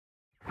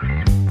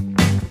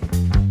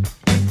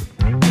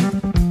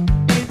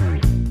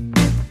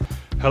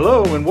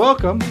Hello and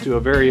welcome to a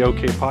Very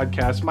Okay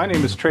podcast. My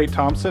name is Trey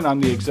Thompson. I'm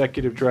the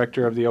Executive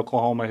Director of the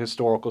Oklahoma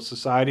Historical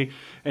Society.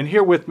 And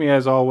here with me,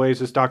 as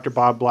always, is Dr.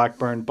 Bob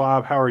Blackburn.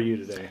 Bob, how are you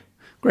today?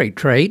 Great,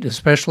 Trey,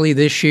 especially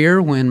this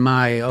year when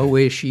my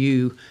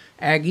OSU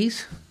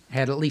Aggies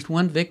had at least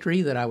one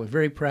victory that I was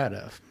very proud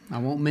of. I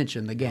won't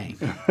mention the game,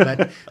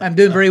 but I'm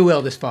doing very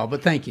well this fall,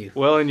 but thank you.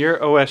 Well, and your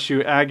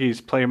OSU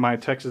Aggies play my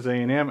Texas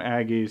A&M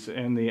Aggies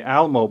in the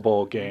Alamo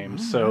Bowl game.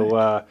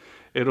 So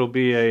it'll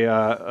be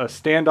a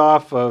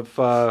standoff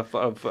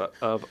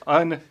of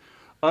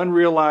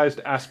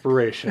unrealized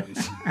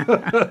aspirations.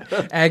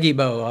 Aggie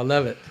Bow, I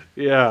love it.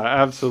 Yeah,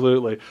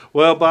 absolutely.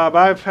 Well, Bob,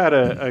 I've had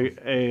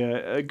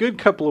a good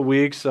couple of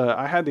weeks.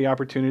 I had the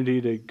opportunity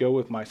to go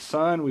with my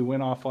son. We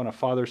went off on a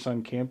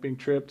father-son camping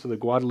trip to the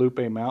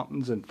Guadalupe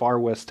Mountains in far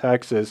west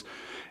Texas.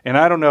 And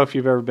I don't know if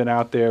you've ever been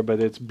out there, but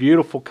it's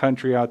beautiful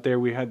country out there.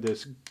 We had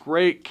this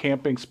great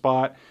camping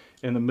spot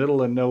in the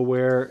middle of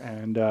nowhere,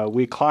 and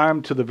we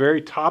climbed to the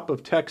very top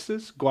of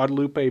Texas.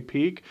 Guadalupe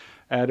Peak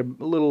at a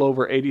little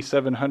over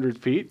 8,700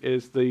 feet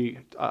is the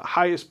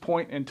highest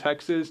point in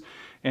Texas,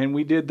 and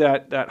we did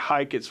that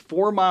hike. It's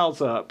 4 miles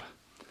up,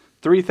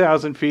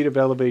 3,000 feet of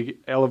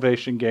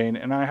elevation gain,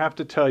 and I have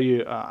to tell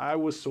you, I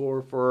was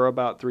sore for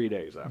about 3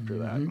 days after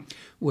that.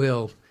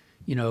 Well,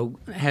 you know,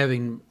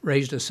 having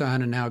raised a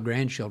son and now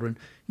grandchildren,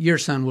 your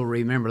son will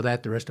remember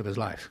that the rest of his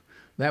life.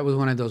 That was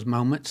one of those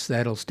moments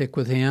that'll stick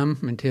with him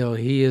until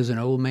he is an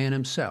old man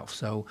himself.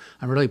 So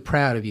I'm really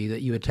proud of you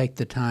that you would take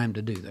the time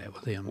to do that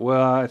with him.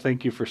 Well, I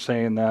thank you for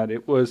saying that.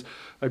 It was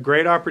a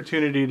great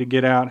opportunity to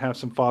get out and have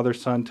some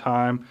father-son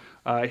time.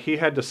 He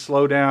had to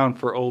slow down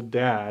for old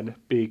dad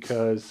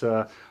because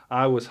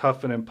I was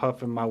huffing and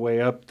puffing my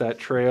way up that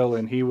trail,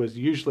 and he was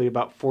usually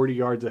about 40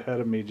 yards ahead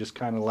of me, just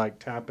kind of like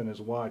tapping his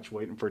watch,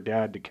 waiting for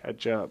dad to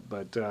catch up.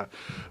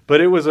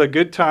 But it was a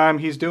good time.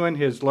 He's doing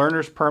his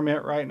learner's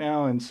permit right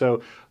now, and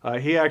so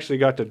he actually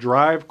got to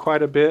drive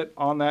quite a bit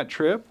on that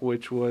trip,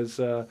 which was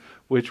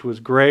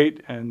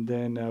great. And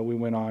then we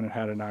went on and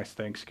had a nice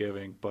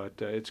Thanksgiving. But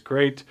it's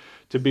great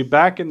to be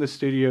back in the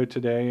studio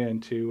today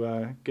and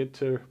to get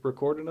to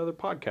record another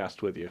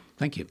podcast with you.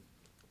 Thank you.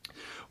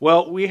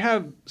 Well, we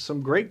have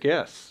some great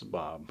guests,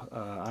 Bob.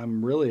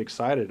 I'm really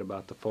excited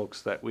about the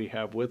folks that we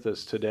have with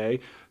us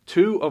today.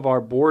 Two of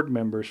our board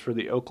members for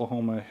the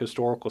Oklahoma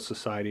Historical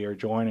Society are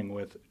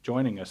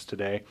joining us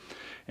today.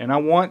 And I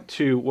want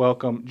to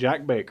welcome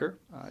Jack Baker.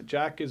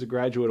 Jack is a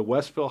graduate of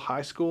Westville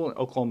High School and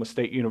Oklahoma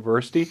State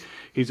University.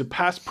 He's a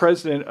past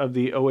president of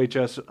the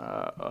OHS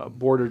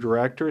Board of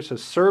Directors,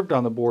 has served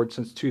on the board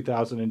since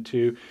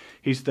 2002.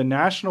 He's the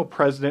national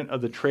president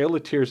of the Trail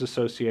of Tears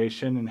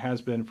Association and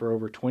has been for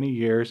over 20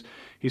 years.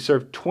 He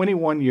served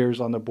 21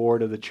 years on the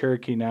board of the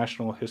Cherokee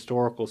National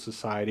Historical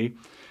Society.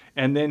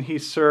 And then he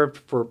served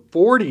for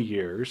 40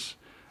 years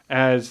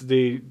as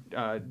the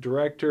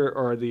director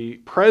or the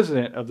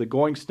president of the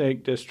Going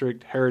Snake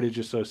District Heritage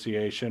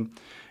Association.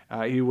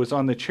 He was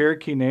on the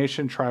Cherokee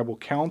Nation Tribal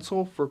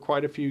Council for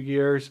quite a few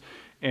years,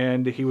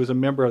 and he was a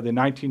member of the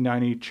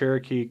 1990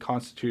 Cherokee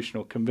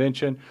Constitutional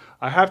Convention.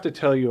 I have to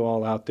tell you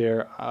all out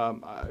there,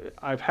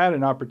 I've had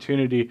an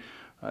opportunity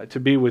to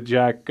be with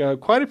Jack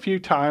quite a few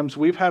times.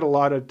 We've had a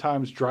lot of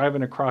times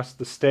driving across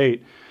the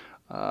state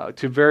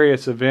to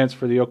various events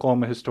for the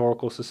Oklahoma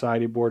Historical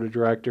Society Board of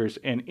Directors.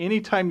 And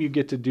anytime you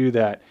get to do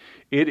that,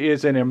 it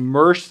is an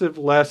immersive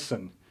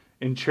lesson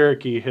in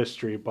Cherokee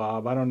history,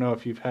 Bob. I don't know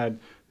if you've had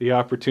the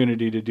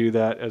opportunity to do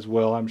that as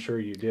well. I'm sure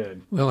you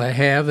did. Well, I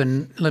have,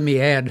 and let me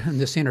add in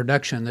this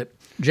introduction that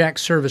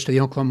Jack's service to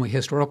the Oklahoma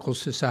Historical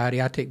Society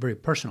I take very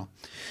personal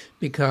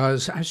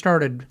because I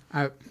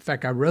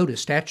wrote a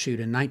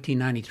statute in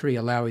 1993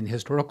 allowing the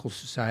Historical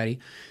Society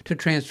to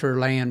transfer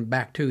land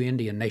back to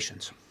Indian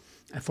nations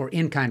for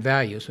in-kind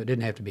value, so it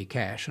didn't have to be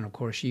cash. And of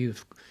course,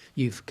 you've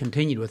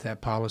continued with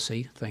that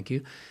policy. Thank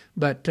you.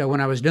 But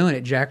when I was doing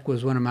it, Jack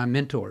was one of my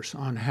mentors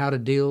on how to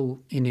deal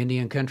in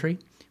Indian country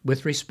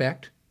with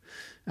respect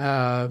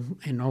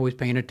and always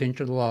paying attention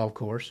to the law, of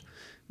course.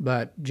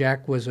 But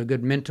Jack was a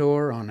good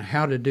mentor on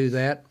how to do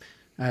that.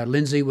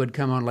 Lindsay would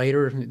come on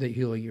later, that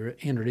he'll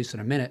introduce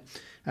in a minute,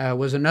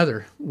 was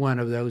another one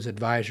of those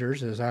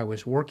advisors as I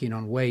was working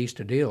on ways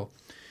to deal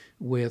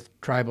with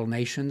tribal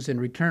nations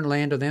and return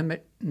land to them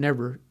that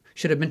never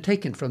should have been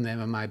taken from them,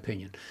 in my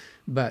opinion.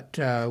 But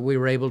we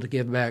were able to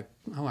give back,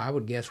 I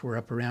would guess we're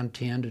up around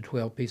 10 to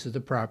 12 pieces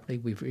of property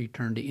we've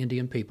returned to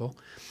Indian people.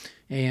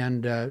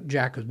 And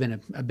Jack has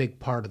been a big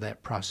part of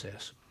that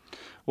process.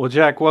 Well,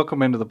 Jack,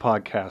 welcome into the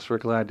podcast. We're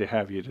glad to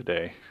have you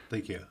today.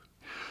 Thank you.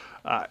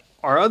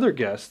 Our other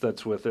guest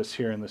that's with us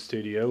here in the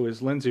studio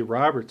is Lindsay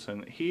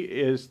Robertson. He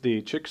is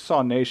the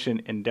Chickasaw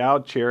Nation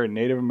Endowed Chair in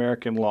Native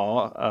American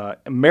Law,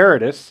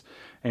 emeritus,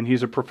 and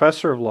he's a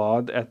professor of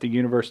law at the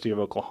University of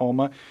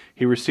Oklahoma.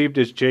 He received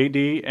his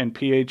JD and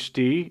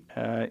PhD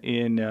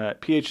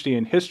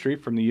in history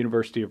from the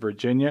University of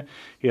Virginia.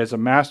 He has a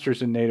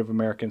master's in Native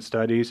American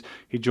Studies.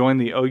 He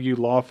joined the OU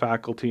Law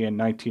faculty in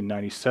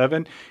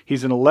 1997.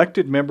 He's an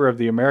elected member of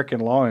the American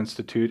Law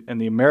Institute and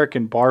the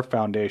American Bar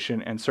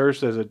Foundation and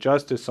serves as a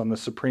justice on the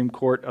Supreme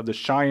Court of the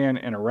Cheyenne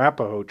and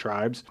Arapaho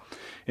tribes.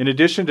 In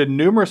addition to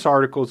numerous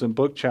articles and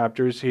book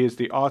chapters, he is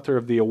the author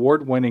of the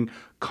award-winning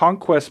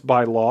Conquest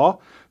by Law,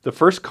 the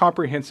first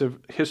comprehensive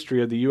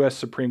history of the U.S.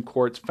 Supreme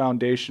Court's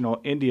foundational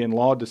Indian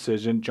law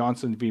decision,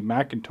 Johnson v.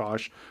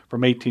 McIntosh,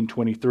 from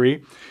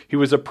 1823. He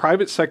was a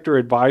private sector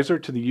advisor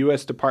to the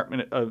U.S.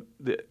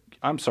 The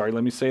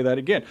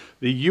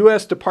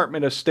U.S.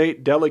 Department of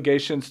State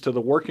delegations to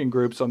the working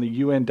groups on the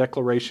UN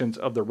Declarations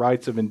of the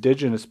Rights of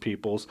Indigenous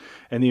Peoples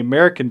and the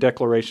American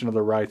Declaration of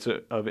the Rights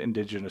of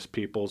Indigenous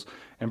Peoples,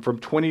 and from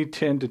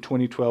 2010 to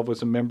 2012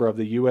 was a member of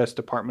the U.S.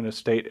 Department of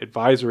State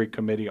Advisory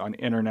Committee on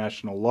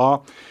International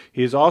Law.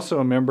 He is also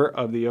a member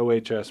of the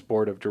OHS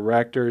Board of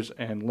Directors.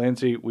 And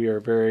Lindsay, we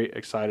are very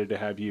excited to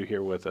have you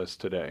here with us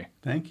today.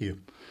 Thank you.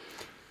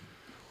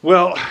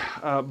 Well,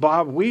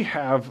 Bob, we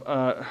have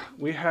an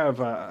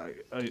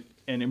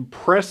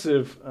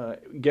impressive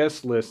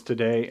guest list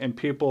today, and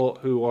people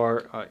who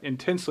are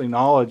intensely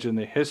knowledgeable in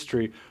the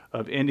history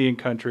of Indian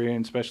country,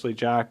 and especially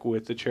Jack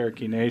with the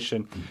Cherokee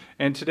Nation.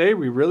 And today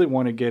we really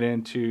want to get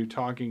into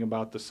talking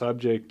about the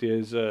subject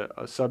is a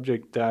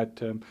subject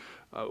that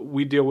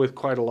we deal with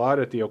quite a lot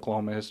at the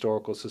Oklahoma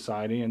Historical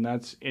Society, and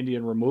that's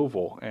Indian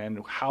removal and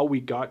how we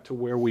got to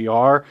where we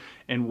are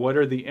and what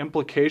are the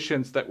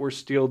implications that we're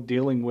still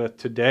dealing with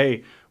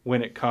today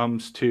when it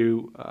comes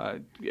to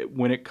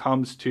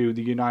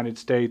the United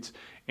States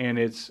and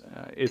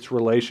its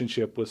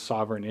relationship with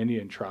sovereign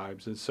Indian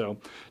tribes. And so,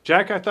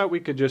 Jack, I thought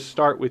we could just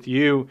start with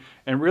you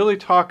and really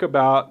talk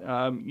about,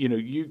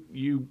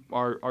 you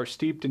are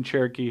steeped in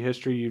Cherokee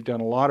history. You've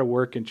done a lot of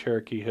work in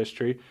Cherokee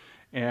history.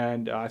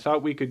 And I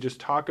thought we could just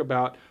talk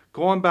about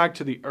going back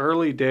to the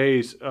early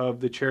days of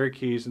the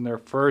Cherokees and their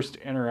first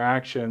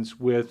interactions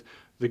with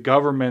the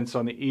governments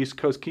on the East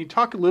Coast. Can you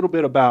talk a little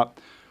bit about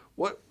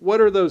what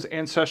are those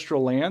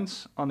ancestral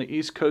lands on the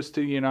East Coast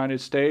of the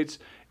United States?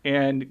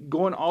 And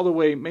going all the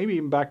way, maybe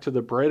even back to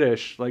the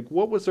British, like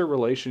what was their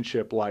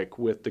relationship like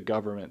with the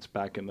governments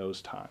back in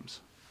those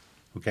times?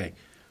 Okay.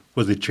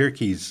 Well, the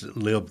Cherokees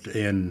lived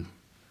in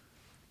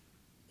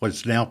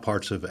what's now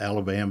parts of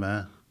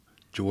Alabama,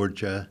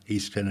 Georgia,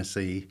 East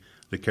Tennessee,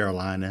 the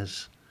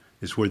Carolinas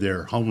is where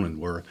their homeland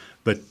were.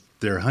 But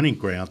their hunting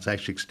grounds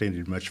actually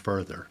extended much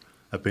further,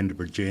 up into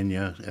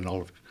Virginia and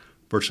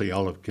virtually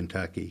all of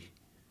Kentucky.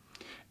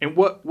 And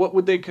what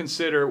would they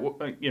consider,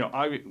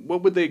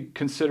 what would they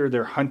consider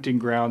their hunting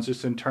grounds,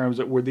 just in terms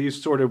of, were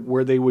these sort of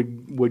where they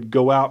would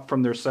go out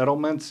from their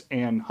settlements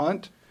and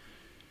hunt?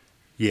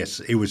 Yes,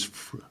 it was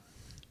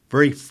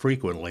very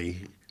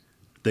frequently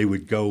they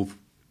would go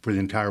for the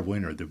entire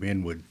winter. The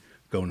men would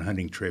go on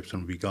hunting trips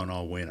and be gone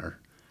all winter,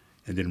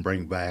 and then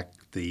bring back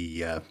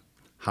the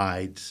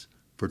hides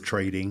for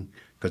trading,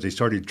 because they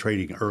started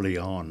trading early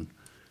on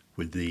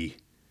with the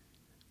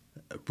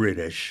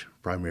British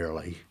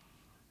primarily.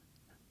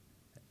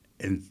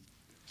 And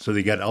so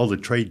they got all the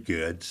trade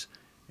goods,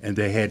 and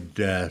they had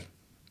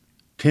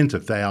tens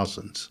of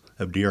thousands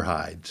of deer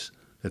hides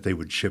that they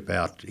would ship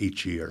out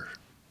each year.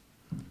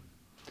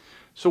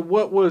 So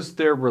what was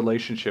their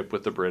relationship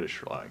with the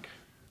British like?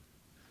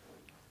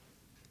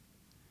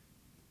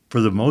 For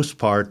the most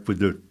part, with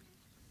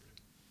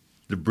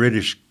the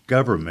British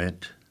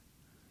government,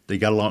 they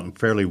got along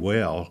fairly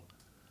well,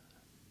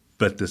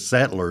 but the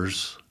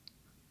settlers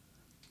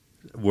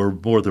were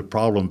more the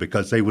problem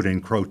because they would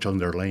encroach on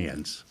their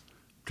lands,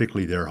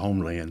 particularly their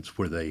homelands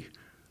where they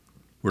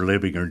were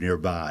living or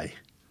nearby.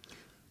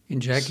 And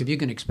Jack, if you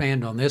can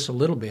expand on this a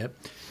little bit,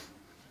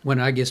 when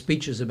I give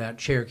speeches about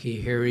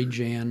Cherokee heritage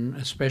and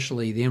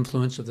especially the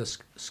influence of the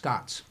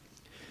Scots,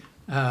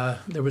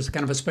 there was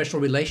kind of a special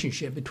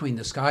relationship between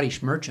the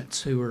Scottish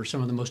merchants, who were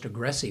some of the most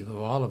aggressive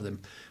of all of them,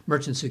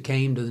 merchants who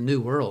came to the New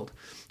World.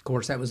 Of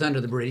course, that was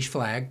under the British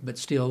flag, but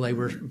still they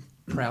were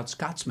proud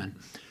Scotsmen.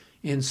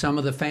 And some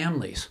of the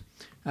families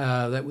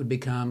that would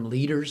become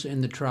leaders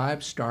in the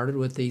tribe started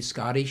with the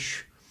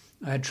Scottish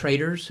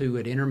traders who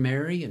would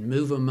intermarry and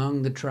move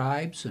among the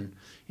tribes and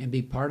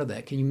be part of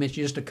that. Can you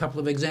mention just a couple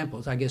of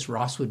examples? I guess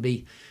Ross would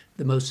be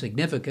the most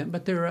significant,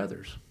 but there are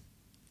others.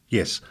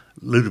 Yes,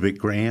 Ludovic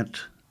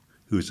Grant,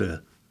 who's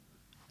a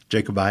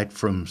Jacobite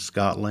from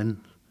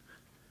Scotland.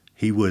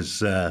 He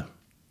was, I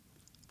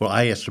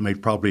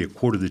estimate probably a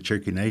quarter of the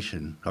Cherokee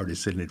Nation are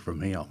descended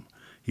from him.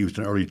 He was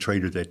an early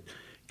trader that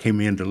came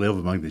in to live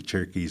among the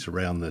Cherokees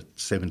around the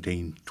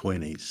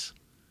 1720s.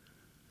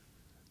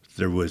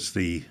 There was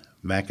the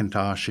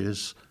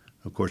McIntoshes.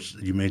 Of course,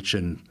 you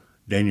mentioned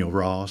Daniel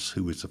Ross,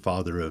 who was the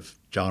father of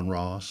John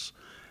Ross.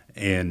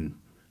 And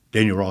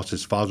Daniel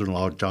Ross's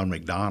father-in-law, John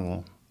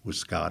MacDonald, was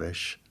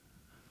Scottish.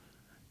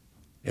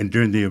 And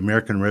during the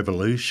American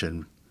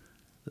Revolution,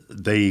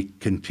 they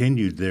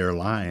continued their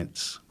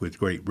alliance with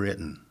Great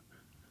Britain.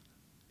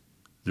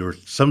 there were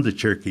some of the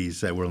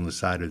Cherokees that were on the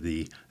side of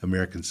the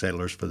American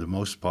settlers. For the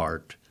most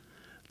part,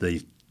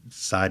 they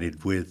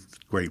sided with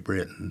Great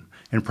Britain,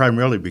 and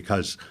primarily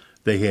because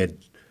they had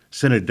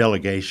sent a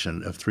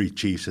delegation of 3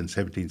 chiefs in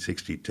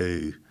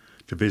 1762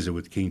 to visit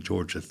with King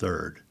George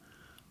III.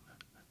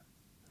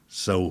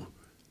 So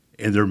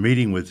in their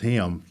meeting with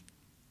him,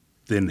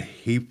 then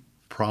he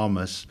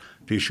promised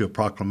to issue a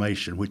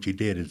proclamation, which he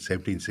did in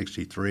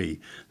 1763,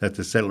 that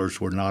the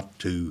settlers were not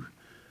to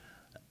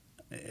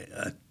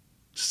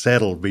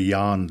settle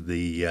beyond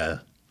the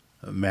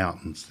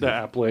mountains. The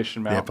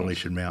Appalachian Mountains. The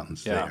Appalachian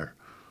Mountains there,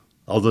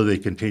 although they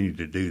continued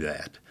to do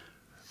that.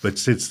 But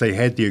since they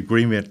had the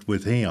agreement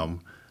with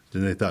him,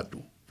 then they thought,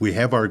 we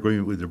have our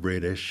agreement with the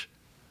British,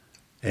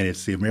 and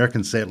it's the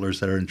American settlers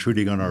that are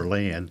intruding on our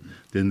land.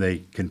 Then they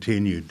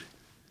continued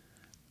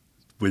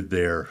with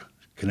their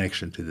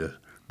connection to the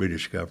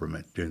British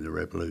government during the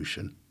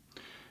Revolution.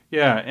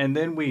 Yeah, and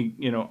then we,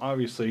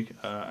 obviously,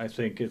 I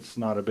think it's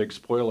not a big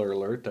spoiler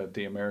alert that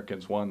the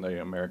Americans won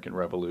the American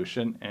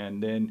Revolution,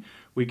 and then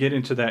we get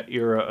into that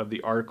era of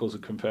the Articles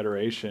of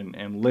Confederation.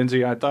 And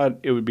Lindsay, I thought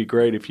it would be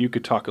great if you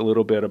could talk a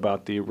little bit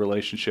about the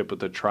relationship with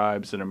the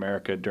tribes in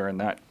America during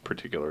that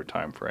particular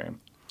time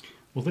frame.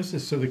 Well,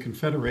 the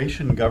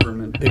Confederation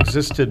government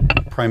existed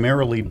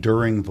primarily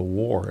during the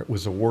war. It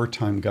was a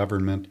wartime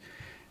government.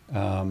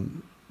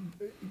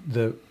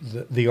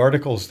 The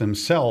articles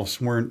themselves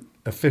weren't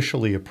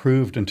officially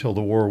approved until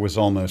the war was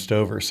almost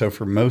over. So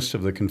for most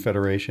of the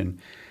Confederation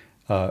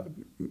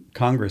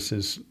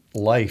Congress's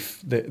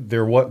life, they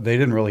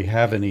didn't really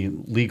have any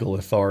legal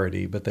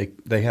authority, but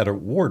they had a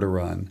war to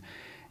run.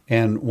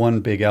 And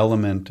one big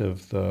element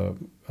of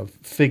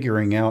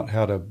figuring out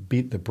how to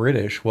beat the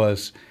British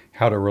was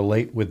how to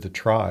relate with the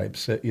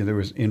tribes. There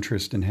was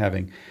interest in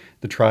having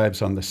the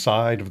tribes on the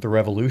side of the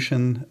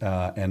revolution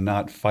and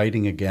not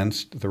fighting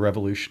against the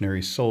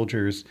revolutionary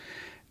soldiers.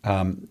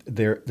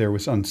 There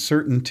was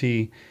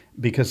uncertainty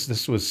because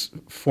this was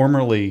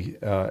formerly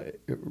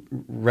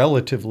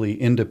relatively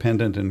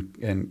independent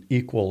and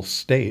equal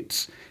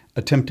states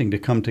attempting to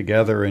come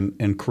together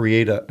and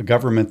create a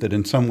government that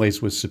in some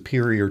ways was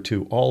superior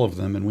to all of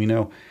them. And we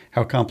know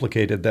how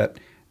complicated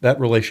that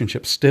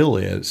relationship still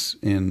is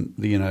in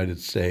the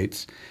United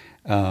States.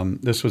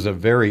 This was a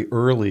very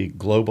early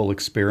global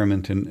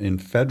experiment in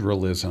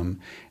federalism.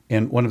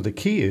 And one of the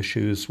key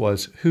issues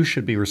was who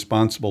should be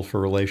responsible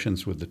for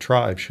relations with the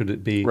tribe. Should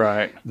it be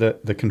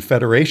the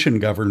Confederation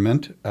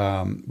government,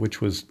 which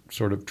was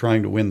sort of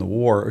trying to win the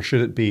war, or should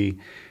it be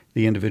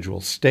the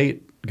individual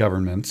state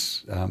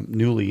governments,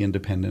 newly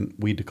independent?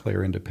 We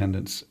declare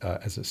independence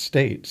as a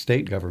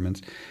state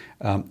governments.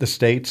 The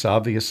states,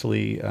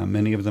 obviously,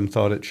 many of them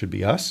thought it should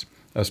be us,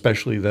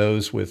 especially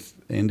those with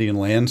Indian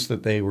lands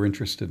that they were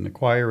interested in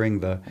acquiring.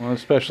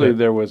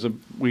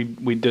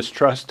 We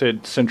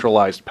distrusted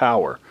centralized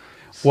power.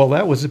 Well,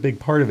 that was a big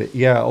part of it,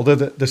 yeah. Although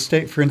the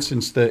state, for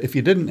instance, if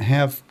you didn't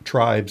have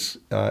tribes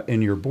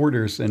in your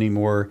borders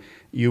anymore,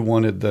 you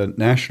wanted the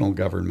national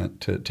government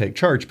to take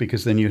charge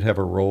because then you'd have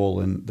a role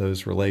in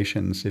those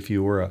relations. If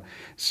you were a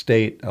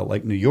state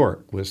like New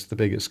York was the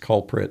biggest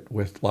culprit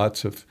with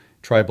lots of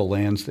tribal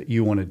lands that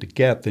you wanted to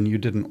get, then you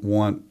didn't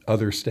want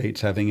other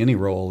states having any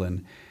role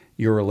in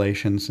your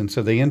relations. And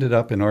so they ended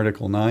up in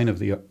Article 9 of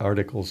the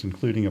Articles,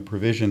 including a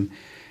provision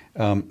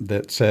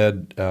that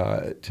said,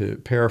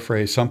 to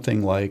paraphrase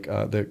something like,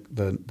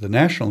 the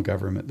national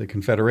government, the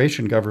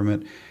Confederation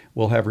government,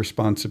 will have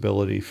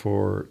responsibility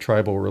for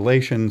tribal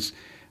relations,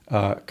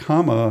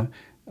 provided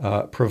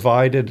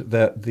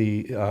that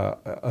the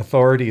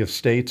authority of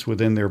states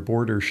within their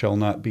borders shall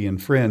not be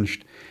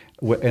infringed.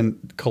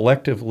 And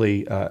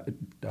collectively,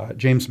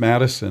 James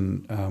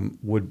Madison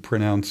would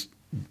pronounce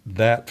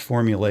that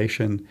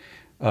formulation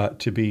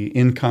to be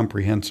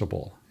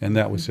incomprehensible. And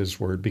that was his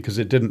word, because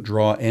it didn't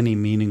draw any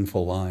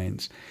meaningful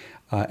lines.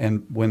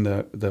 And when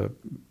the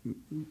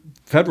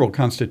federal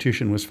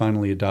Constitution was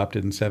finally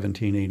adopted in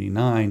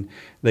 1789,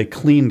 they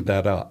cleaned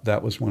that up.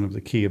 That was one of the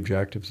key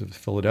objectives of the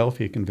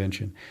Philadelphia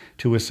Convention,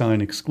 to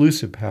assign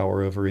exclusive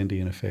power over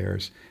Indian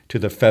affairs to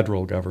the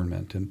federal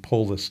government and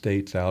pull the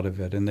states out of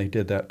it. And they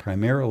did that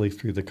primarily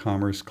through the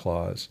Commerce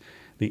Clause,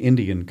 the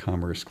Indian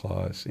Commerce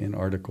Clause in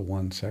Article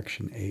 1,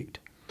 Section 8.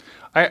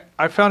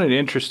 I found it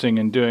interesting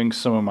in doing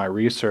some of my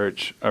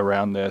research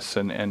around this,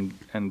 and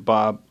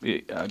Bob,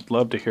 I'd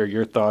love to hear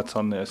your thoughts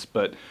on this,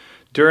 but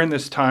during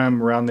this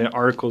time, around the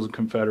Articles of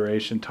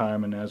Confederation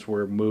time, and as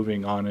we're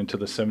moving on into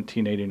the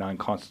 1789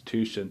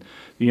 Constitution,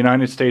 the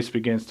United States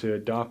begins to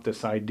adopt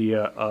this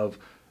idea of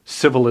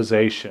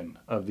civilization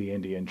of the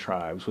Indian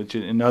tribes, which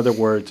in other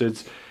words,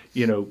 it's,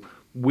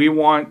 we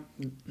want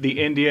the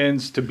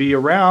Indians to be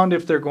around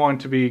if they're going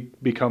to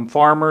become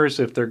farmers,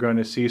 if they're going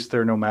to cease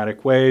their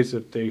nomadic ways,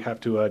 if they have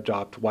to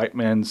adopt white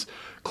men's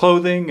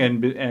clothing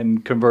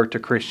and convert to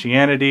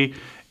Christianity.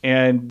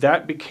 And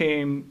that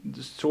became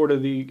sort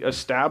of the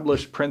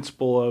established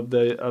principle of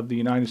the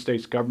United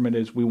States government,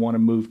 is we want to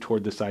move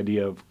toward this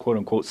idea of quote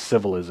unquote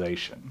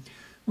civilization.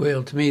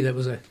 Well, to me, that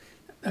was a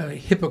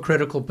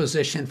hypocritical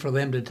position for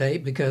them to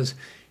take, because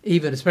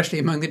especially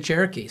among the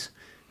Cherokees,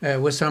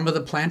 with some of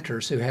the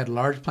planters who had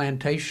large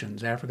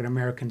plantations, African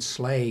American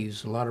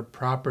slaves, a lot of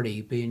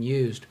property being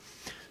used,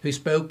 who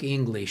spoke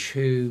English,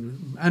 who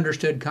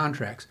understood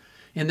contracts,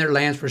 and their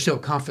lands were still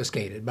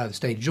confiscated by the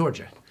state of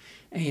Georgia.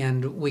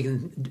 And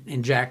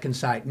Jack can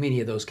cite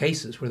many of those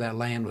cases where that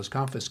land was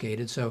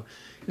confiscated. So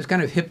it's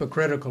kind of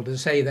hypocritical to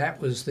say that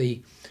was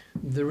the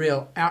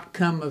real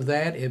outcome of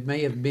that. It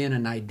may have been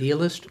an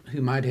idealist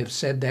who might have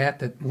said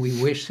that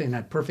we wish in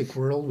a perfect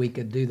world we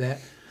could do that.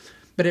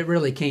 But it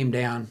really came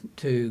down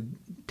to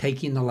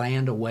taking the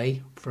land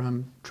away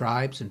from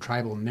tribes and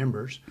tribal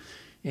members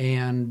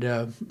and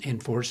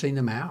forcing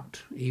them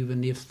out,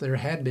 even if there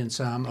had been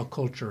some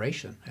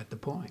acculturation at the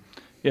point.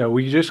 Yeah,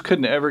 we just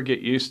couldn't ever get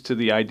used to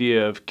the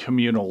idea of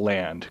communal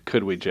land,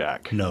 could we,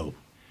 Jack? No,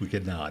 we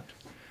could not.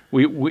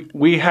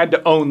 We had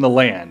to own the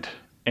land.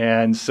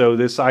 And so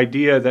this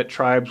idea that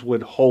tribes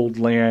would hold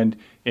land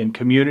in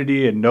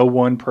community and no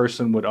one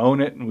person would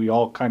own it and we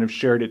all kind of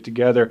shared it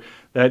together,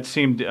 that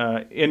seemed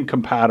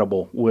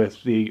incompatible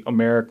with the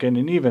American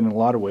and even in a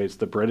lot of ways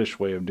the British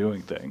way of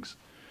doing things.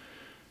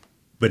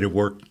 But it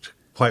worked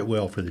quite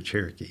well for the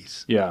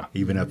Cherokees. Yeah.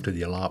 Even up to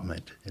the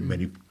allotment. And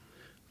many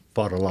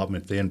fought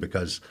allotment then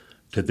because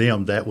to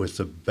them that was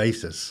the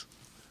basis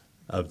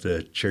of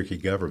the Cherokee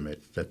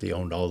government, that they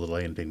owned all the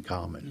land in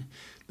common.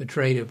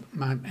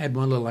 I had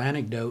one little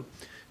anecdote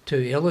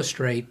to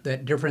illustrate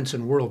that difference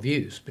in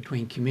worldviews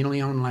between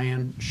communally owned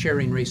land,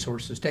 sharing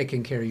resources,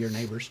 taking care of your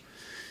neighbors,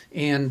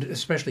 and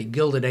especially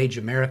Gilded Age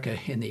America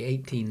in the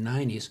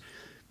 1890s.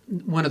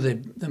 One of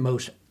the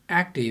most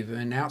active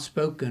and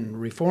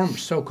outspoken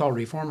so-called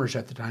reformers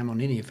at the time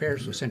on Indian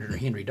affairs was Senator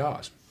Henry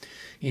Dawes.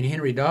 And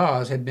Henry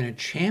Dawes had been a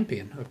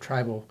champion of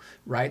tribal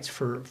rights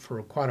for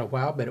quite a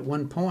while, but at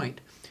one point,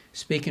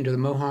 speaking to the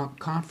Mohawk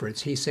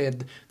Conference, he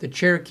said, the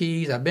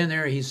Cherokees, I've been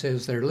there, he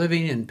says, they're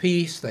living in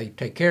peace, they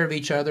take care of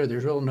each other,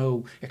 there's really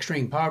no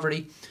extreme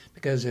poverty,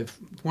 because if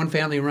one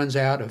family runs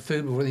out of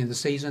food before the end of the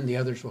season, the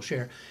others will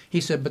share.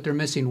 He said, but they're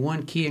missing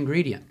one key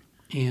ingredient.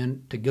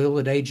 And to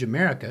Gilded Age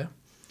America,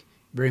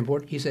 very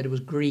important, he said it was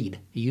greed.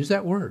 He used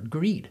that word,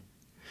 greed.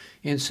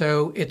 And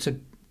so it's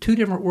two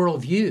different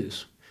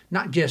worldviews,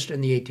 not just in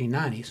the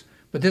 1890s,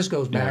 but this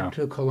goes back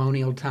to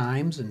colonial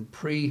times and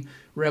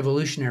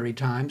pre-revolutionary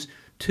times,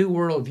 two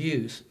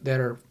worldviews that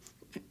are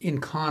in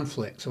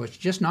conflict. So it's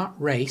just not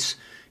race,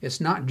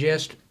 it's not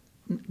just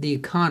the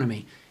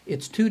economy,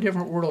 it's two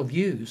different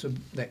worldviews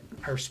that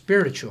are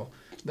spiritual,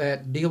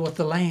 that deal with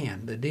the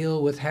land, that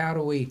deal with how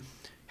do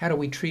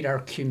we treat our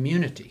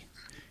community.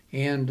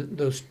 And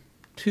those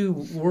two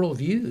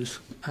worldviews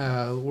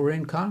were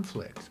in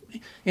conflict.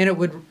 And it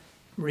would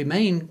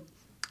remain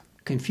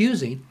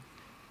confusing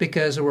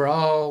because there were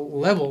all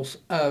levels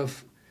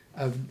of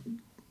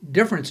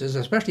differences,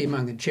 especially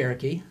among the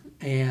Cherokee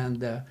and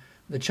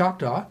the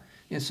Choctaw.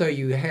 And so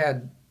you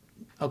had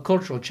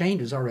cultural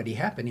changes already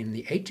happening in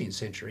the 18th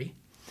century.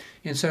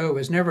 And so it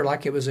was never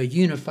like it was a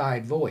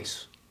unified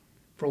voice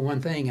for one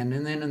thing. And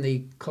then in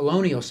the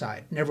colonial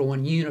side, never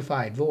one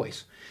unified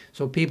voice.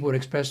 So people would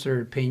express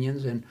their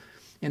opinions, and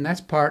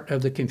that's part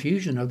of the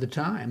confusion of the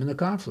time and the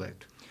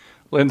conflict.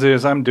 Lindsay,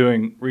 as I'm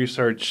doing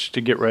research to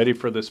get ready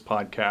for this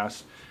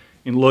podcast,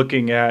 in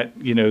looking at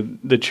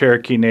the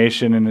Cherokee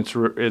Nation and its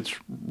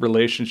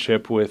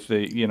relationship with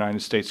the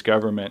United States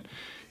government,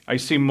 I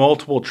see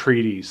multiple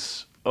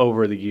treaties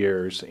over the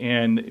years,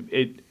 and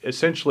it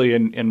essentially,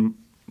 in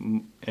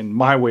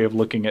my way of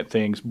looking at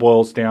things,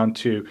 boils down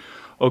to,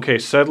 okay,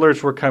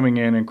 settlers were coming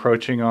in,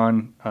 encroaching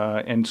on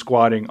and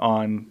squatting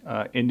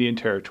on Indian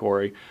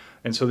territory.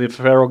 And so the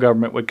federal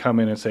government would come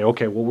in and say,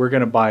 okay, well, we're going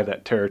to buy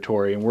that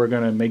territory and we're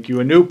going to make you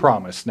a new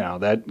promise now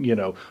that,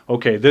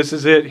 okay, this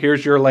is it.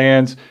 Here's your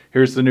lands.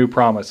 Here's the new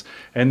promise.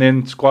 And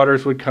then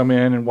squatters would come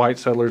in and white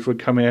settlers would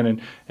come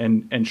in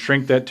and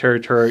shrink that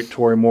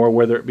territory more,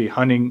 whether it be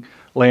hunting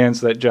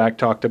lands that Jack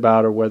talked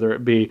about or whether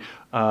it be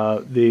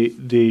other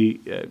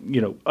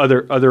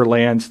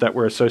lands that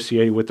were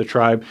associated with the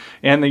tribe.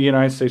 And the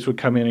United States would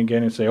come in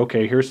again and say,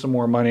 okay, here's some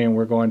more money and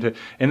we're going to,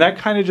 and that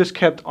kind of just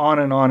kept on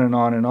and on and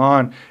on and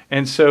on.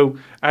 And so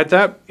at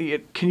that,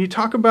 can you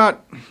talk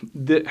about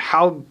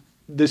how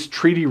this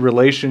treaty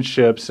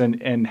relationships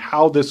and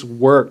how this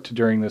worked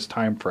during this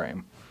time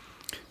frame?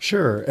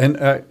 Sure. And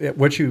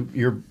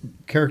your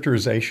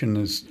characterization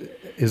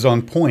is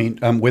on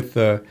point with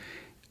the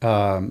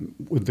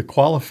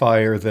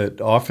qualifier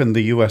that often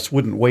the U.S.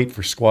 wouldn't wait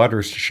for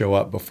squatters to show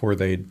up before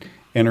they'd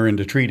enter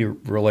into treaty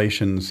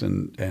relations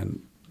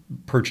and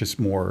purchase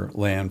more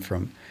land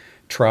from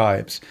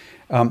tribes.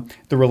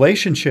 The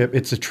relationship,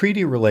 it's a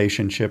treaty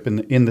relationship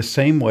in the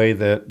same way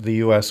that the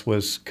U.S.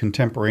 was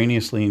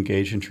contemporaneously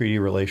engaged in treaty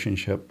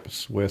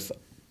relationships with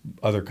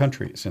other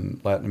countries in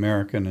Latin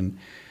America and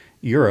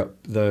Europe.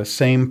 The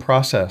same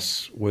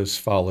process was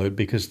followed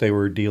because they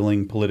were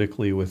dealing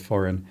politically with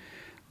foreign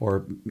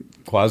or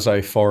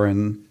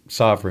quasi-foreign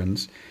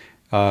sovereigns.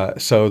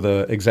 So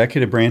the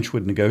executive branch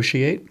would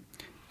negotiate.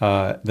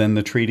 Then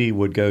the treaty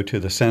would go to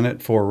the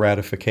Senate for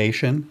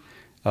ratification,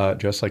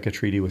 just like a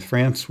treaty with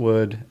France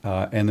would.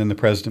 And then the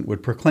president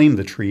would proclaim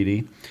the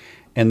treaty.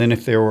 And then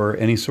if there were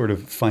any sort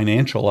of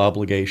financial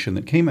obligation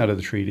that came out of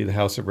the treaty, the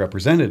House of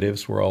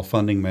Representatives, where all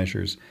funding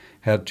measures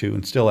had to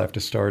and still have to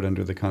start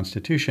under the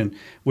Constitution,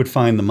 would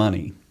find the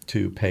money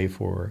to pay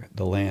for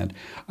the land.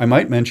 I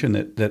might mention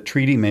that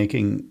treaty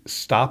making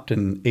stopped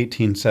in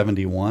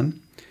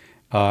 1871,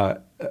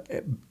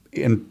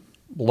 in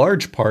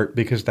large part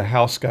because the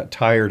House got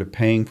tired of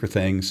paying for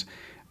things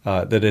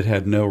that it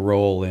had no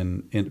role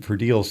for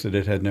deals that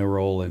it had no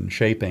role in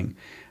shaping.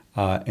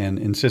 And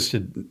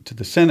insisted to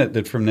the Senate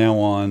that from now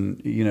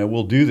on,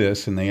 we'll do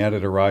this. And they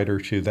added a rider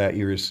to that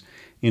year's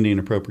Indian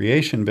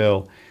appropriation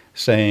bill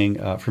saying,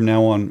 from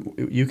now on,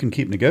 you can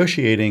keep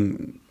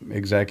negotiating,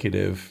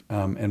 executive,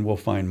 and we'll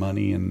find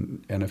money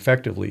and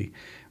effectively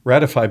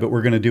ratify, but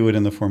we're going to do it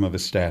in the form of a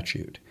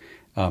statute.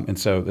 And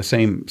so the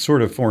same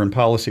sort of foreign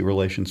policy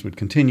relations would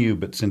continue,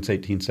 but since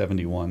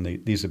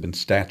 1871, these have been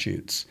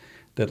statutes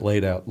that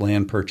laid out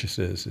land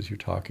purchases, as you're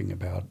talking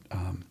about,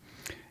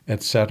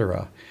 et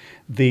cetera.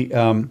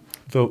 To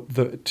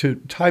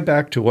tie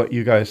back to what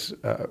you guys,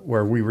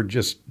 where we were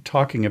just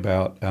talking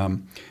about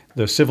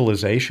the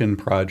civilization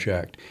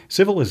project.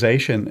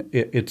 Civilization,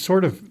 it's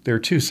sort of, there are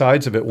two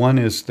sides of it. One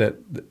is that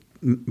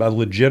a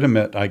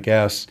legitimate, I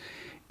guess,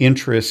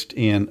 interest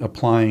in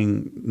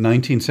applying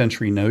 19th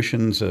century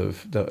notions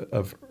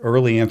of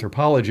early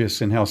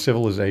anthropologists in how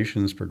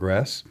civilizations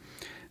progress,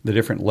 the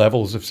different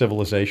levels of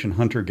civilization,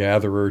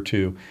 hunter-gatherer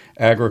to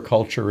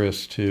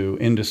agriculturist to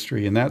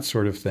industry and that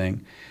sort of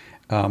thing.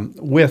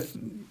 With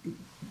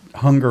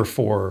hunger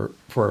for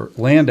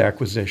land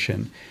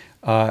acquisition.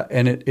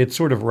 And it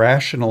sort of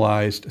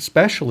rationalized,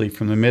 especially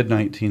from the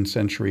mid-19th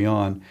century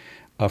on,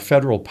 a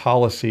federal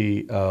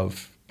policy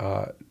of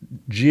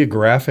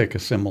geographic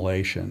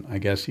assimilation, I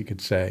guess you could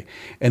say.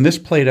 And this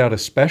played out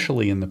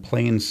especially in the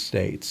Plains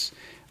states.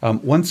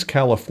 Once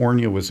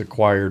California was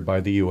acquired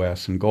by the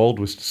U.S. and gold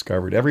was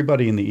discovered,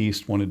 everybody in the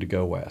East wanted to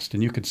go west.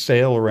 And you could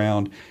sail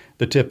around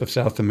the tip of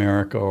South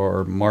America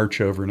or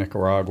march over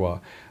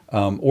Nicaragua.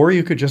 Or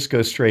you could just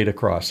go straight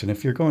across. And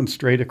if you're going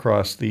straight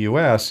across the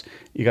U.S.,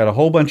 you got a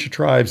whole bunch of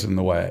tribes in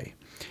the way.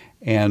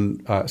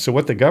 And so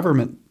what the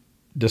government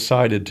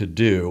decided to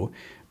do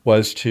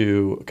was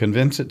to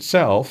convince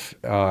itself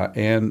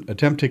and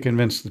attempt to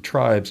convince the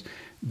tribes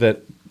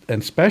that,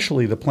 and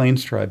especially the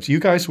Plains tribes, you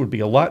guys would be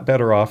a lot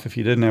better off if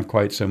you didn't have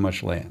quite so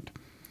much land.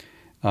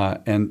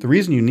 And the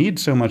reason you need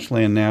so much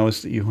land now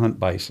is that you hunt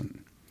bison.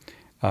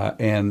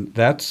 And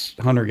that's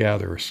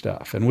hunter-gatherer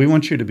stuff. And we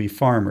want you to be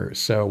farmers.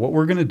 So what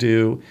we're going to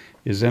do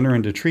is enter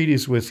into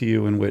treaties with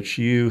you in which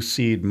you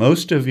cede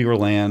most of your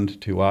land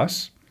to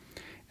us,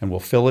 and we'll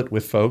fill it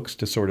with folks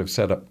to sort of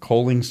set up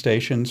coaling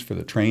stations for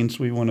the trains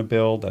we want to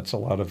build. That's a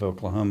lot of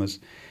Oklahoma's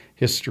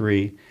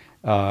history,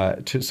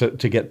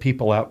 to get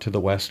people out to the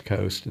West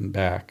Coast and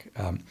back.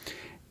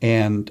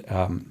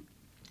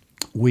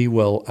 We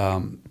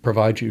will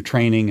provide you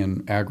training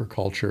in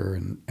agriculture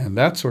and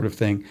that sort of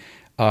thing.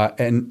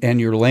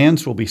 And your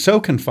lands will be so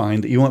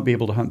confined that you won't be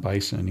able to hunt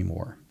bison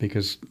anymore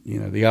because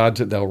the odds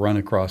that they'll run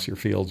across your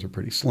fields are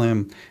pretty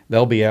slim.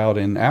 They'll be out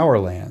in our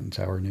lands,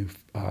 our new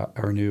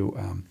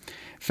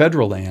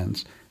federal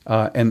lands,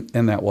 and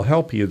that will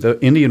help you. The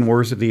Indian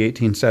Wars of the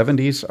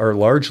 1870s are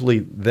largely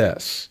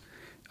this: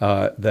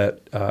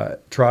 that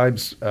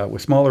tribes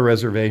with smaller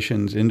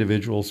reservations,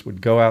 individuals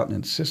would go out and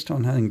insist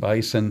on hunting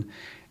bison,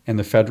 and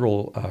the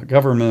federal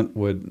government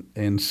would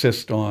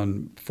insist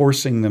on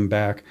forcing them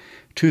back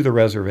to the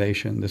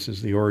reservation. This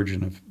is the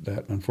origin of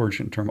that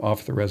unfortunate term,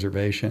 off the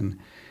reservation.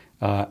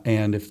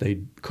 And if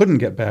they couldn't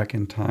get back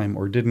in time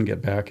or didn't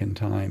get back in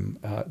time,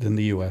 then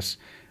the U.S.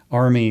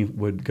 Army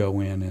would go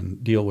in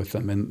and deal with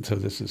them. And so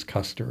this is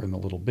Custer and the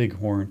Little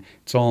Bighorn.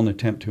 It's all an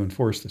attempt to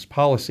enforce this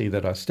policy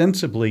that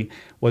ostensibly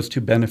was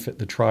to benefit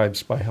the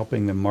tribes by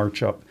helping them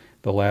march up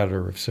the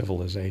ladder of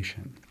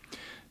civilization.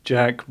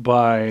 Jack,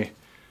 by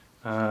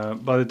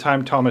the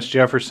time Thomas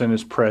Jefferson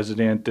is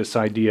president, this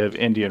idea of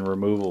Indian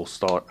removal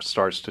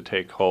starts to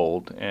take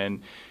hold.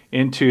 And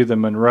into the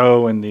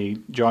Monroe and the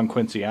John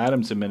Quincy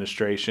Adams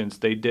administrations,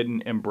 they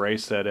didn't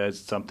embrace that as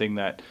something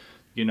that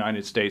the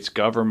United States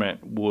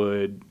government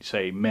would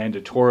say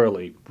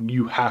mandatorily,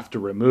 you have to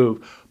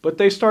remove. But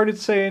they started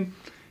saying,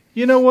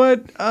 you know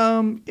what,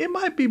 it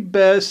might be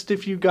best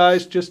if you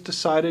guys just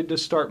decided to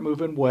start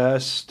moving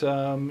west.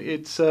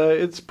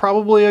 It's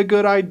probably a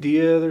good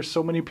idea. There's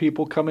so many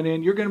people coming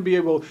in. You're going to be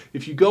able,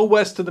 if you go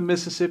west of the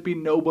Mississippi,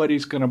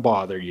 nobody's going to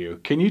bother you.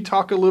 Can you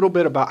talk a little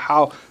bit about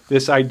how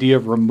this idea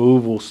of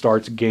removal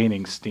starts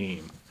gaining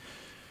steam?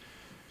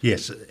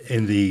 Yes,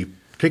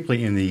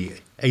 particularly in the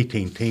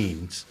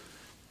 18-teens,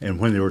 and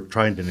when they were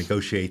trying to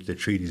negotiate the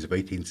treaties of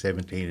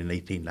 1817 and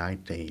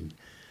 1819,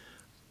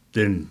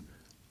 then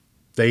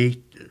they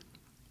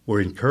were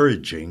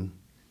encouraging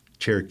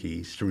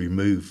Cherokees to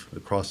remove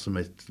across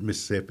the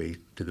Mississippi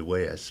to the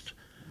west.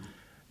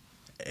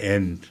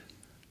 And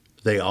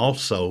they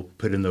also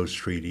put in those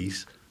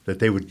treaties that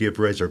they would give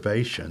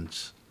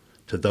reservations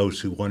to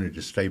those who wanted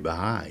to stay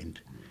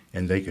behind,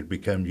 and they could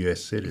become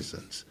U.S.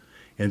 citizens.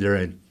 And their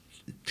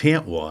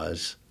intent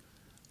was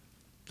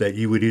that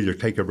you would either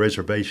take a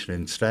reservation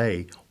and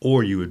stay,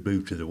 or you would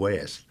move to the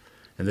west.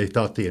 And they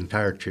thought the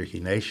entire Cherokee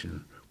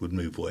Nation would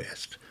move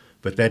west.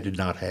 But that did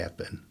not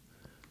happen.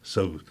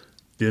 So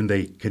then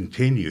they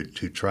continued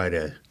to try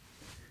to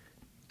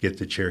get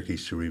the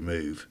Cherokees to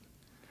remove.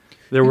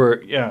 There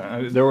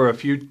were a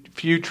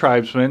few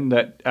tribesmen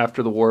that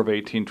after the War of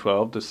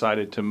 1812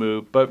 decided to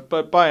move,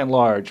 but by and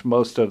large,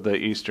 most of the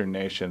eastern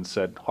nations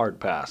said hard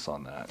pass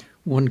on that.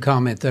 One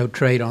comment, though,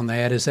 Trade, on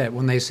that is that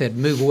when they said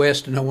move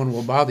west and no one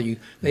will bother you,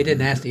 they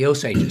didn't ask the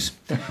Osages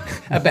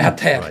about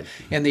that. Right.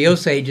 And the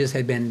Osages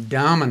had been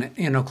dominant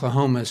in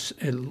Oklahoma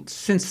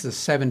since the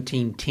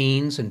 17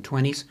 teens and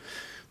 20s.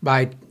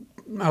 By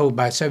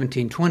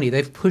 1720,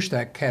 they've pushed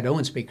that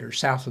Caddoan speaker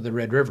south of the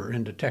Red River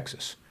into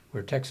Texas,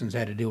 where Texans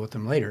had to deal with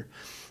them later.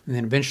 And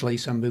then eventually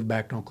some moved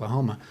back to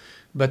Oklahoma.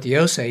 But the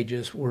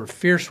Osages were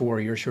fierce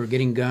warriors who were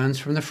getting guns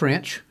from the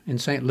French in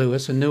St.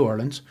 Louis and New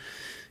Orleans,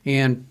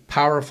 and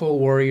powerful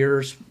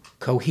warriors,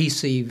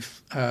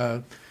 cohesive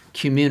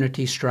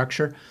community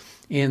structure.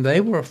 And they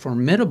were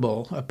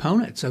formidable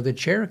opponents of the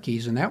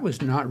Cherokees, and that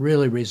was not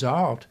really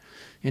resolved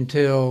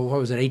until,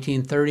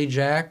 1830,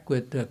 Jack,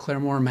 with the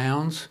Claremore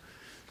Mounds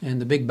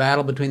and the big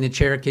battle between the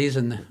Cherokees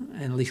and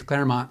at least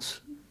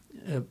Claremont's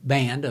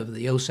band of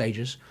the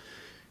Osages.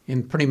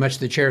 And pretty much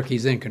the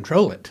Cherokees then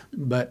control it.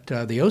 But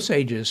the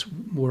Osages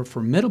were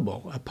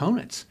formidable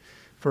opponents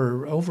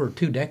for over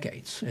 2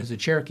 decades as the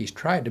Cherokees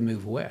tried to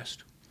move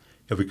west.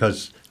 Yeah,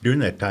 because during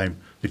that time,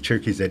 the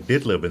Cherokees that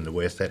did live in the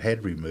west that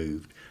had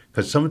removed,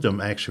 because some of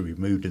them actually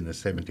removed in the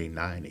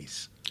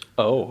 1790s.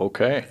 Oh,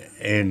 okay.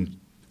 And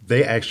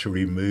they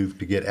actually removed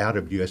to get out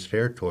of U.S.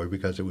 territory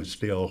because it was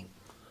still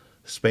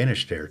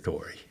Spanish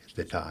territory at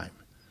the time.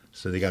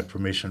 So they got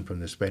permission from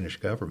the Spanish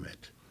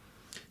government.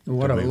 And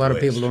what a lot of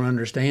people don't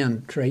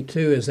understand, Trey,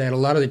 too, is that a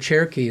lot of the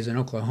Cherokees in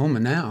Oklahoma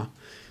now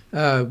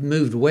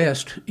moved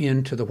west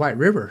into the White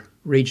River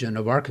region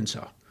of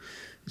Arkansas.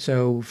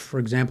 So, for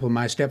example,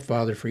 my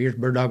stepfather for years,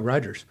 Bird Dog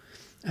Rogers,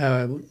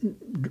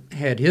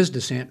 had his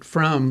descent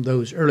from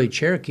those early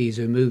Cherokees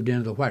who moved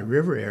into the White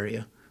River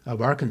area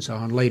of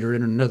Arkansas, and later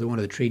in another one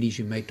of the treaties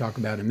you may talk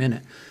about in a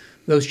minute,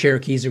 those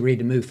Cherokees agreed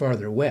to move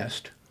farther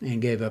west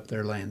and gave up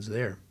their lands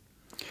there.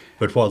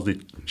 But while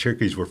the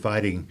Cherokees were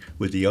fighting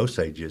with the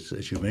Osages,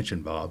 as you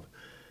mentioned, Bob,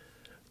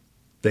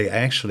 they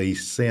actually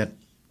sent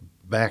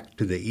back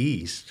to the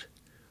east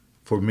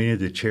for many of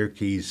the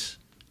Cherokees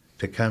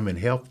to come and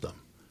help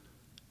them.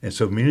 And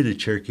so many of the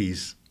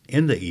Cherokees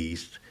in the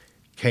east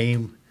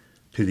came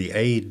to the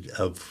aid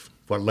of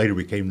what later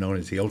became known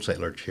as the Old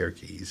Settler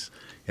Cherokees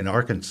in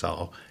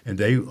Arkansas, and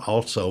they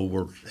also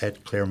were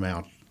at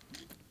Claremont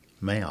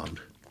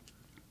Mound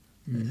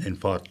and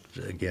fought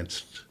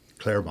against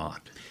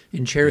Claremont.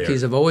 And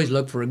Cherokees have always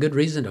looked for a good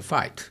reason to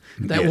fight.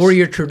 That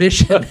warrior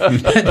tradition.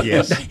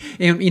 Yes.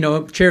 And,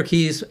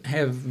 Cherokees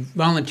have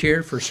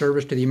volunteered for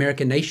service to the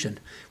American nation,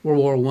 World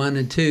War I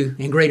and II,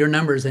 in greater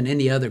numbers than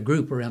any other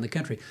group around the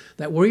country.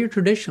 That warrior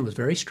tradition was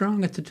very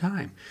strong at the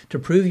time. To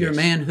prove your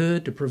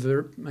manhood, to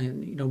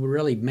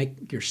really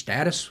make your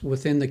status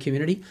within the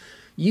community,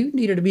 you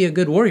needed to be a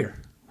good warrior.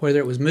 Whether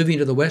it was moving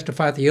to the west to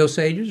fight the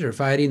Osages or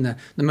fighting the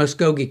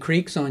Muskogee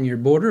Creeks on your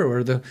border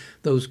or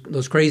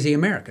those crazy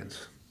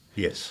Americans.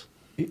 Yes.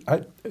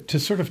 To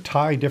sort of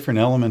tie different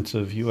elements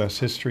of U.S.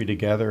 history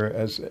together,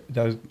 as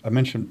I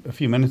mentioned a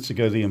few minutes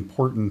ago, the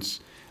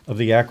importance of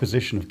the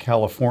acquisition of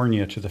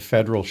California to the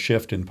federal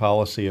shift in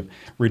policy of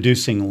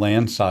reducing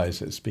land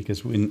sizes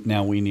because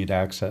now we need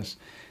access,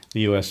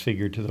 the U.S.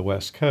 figured, to the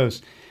West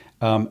Coast.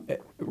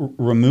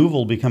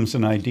 Removal becomes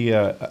an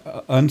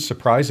idea,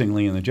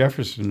 unsurprisingly, in the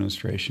Jefferson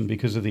administration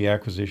because of the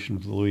acquisition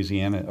of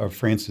Louisiana, or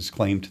France's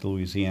claim to the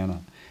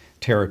Louisiana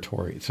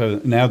territory. So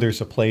now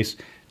there's a place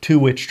to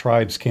which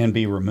tribes can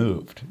be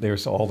removed.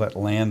 There's all that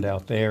land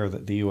out there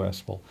that the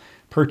U.S. will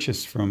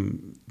purchase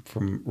from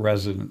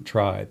resident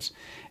tribes.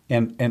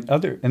 And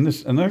another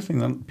thing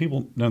that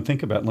people don't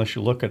think about unless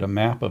you look at a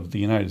map of the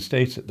United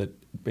States that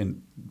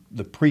in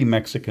the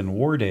pre-Mexican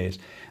War days,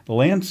 the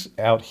lands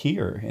out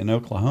here in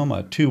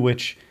Oklahoma to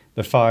which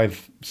the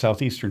 5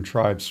 southeastern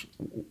tribes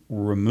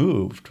were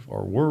removed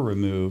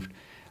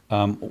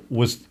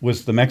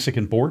was the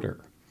Mexican border.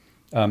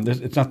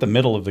 It's not the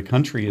middle of the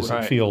country as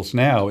it feels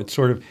now. It's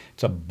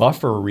a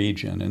buffer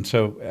region. And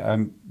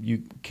so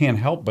you can't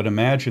help but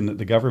imagine that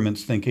the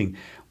government's thinking,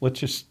 let's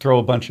just throw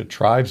a bunch of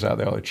tribes out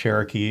there, the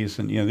Cherokees,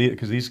 and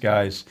because these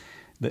guys,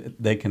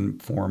 they can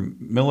form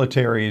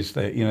militaries,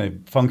 they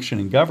function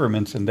in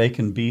governments, and they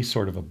can be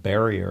sort of a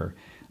barrier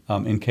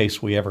in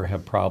case we ever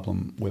have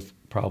problems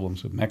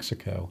with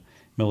Mexico,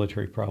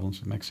 military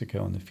problems with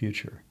Mexico in the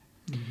future.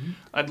 Mm-hmm.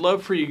 I'd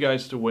love for you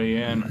guys to weigh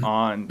in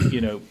on,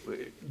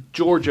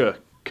 Georgia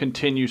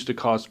continues to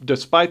cause,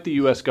 despite the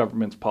U.S.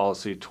 government's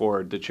policy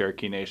toward the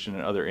Cherokee Nation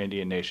and other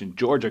Indian nations,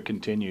 Georgia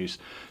continues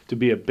to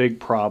be a big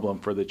problem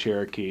for the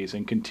Cherokees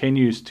and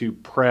continues to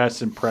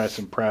press and press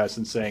and press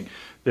and saying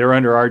they're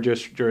under our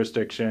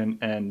jurisdiction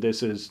and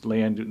this is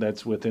land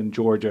that's within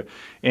Georgia.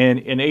 And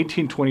in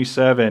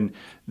 1827,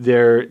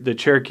 the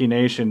Cherokee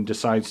Nation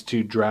decides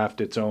to draft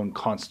its own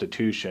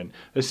constitution,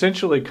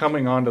 essentially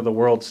coming onto the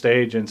world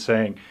stage and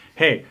saying,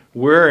 hey,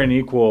 we're an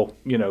equal,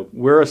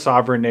 we're a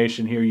sovereign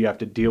nation here. You have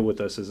to deal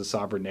with us as a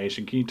sovereign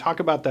nation. Can you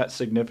talk about that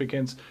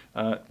significance?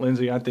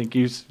 Lindsay, I think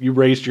you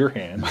raised your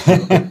hand.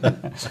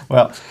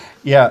 Well,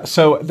 yeah,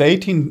 so the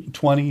 1820s,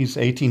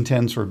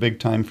 1810s were a big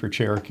time for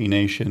Cherokee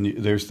Nation.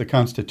 There's the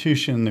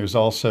Constitution. There's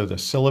also the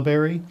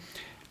syllabary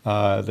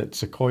that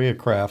Sequoia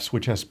crafts,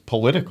 which has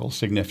political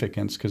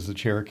significance because the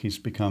Cherokees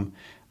become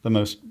the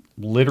most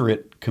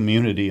literate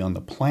community on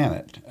the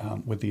planet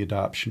with the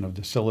adoption of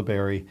the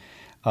syllabary.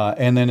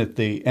 And then at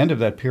the end of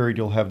that period,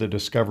 you'll have the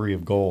discovery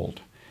of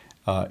gold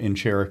in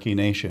Cherokee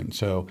Nation.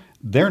 So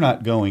they're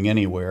not going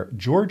anywhere.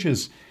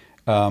 Georgia's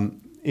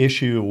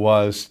issue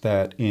was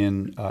that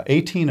in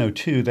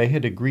 1802, they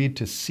had agreed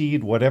to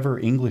cede whatever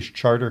English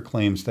charter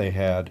claims they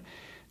had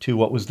to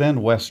what was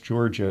then West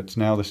Georgia, it's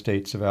now the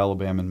states of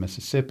Alabama and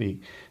Mississippi,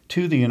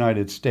 to the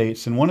United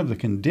States. And one of the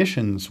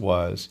conditions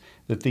was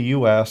that the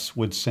U.S.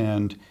 would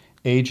send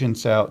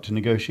agents out to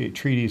negotiate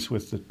treaties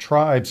with the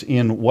tribes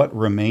in what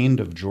remained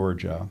of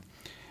Georgia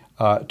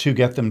to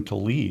get them to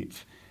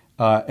leave.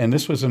 And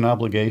this was an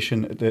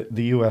obligation that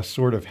the U.S.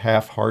 sort of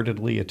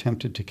half-heartedly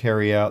attempted to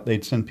carry out.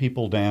 They'd send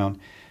people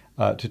down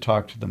to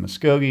talk to the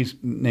Muskogee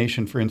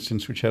Nation, for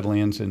instance, which had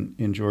lands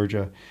in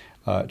Georgia,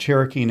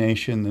 Cherokee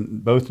Nation.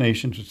 And both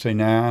nations would say,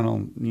 nah,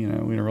 we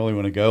don't really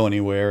want to go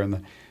anywhere. And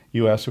the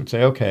U.S. would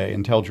say, okay,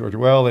 and tell Georgia,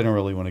 well, they don't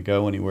really want to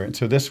go anywhere. And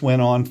so this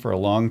went on for a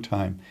long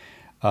time.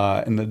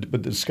 But the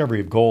discovery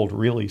of gold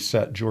really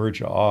set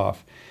Georgia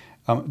off.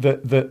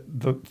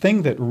 The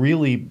thing that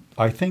really,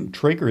 I think,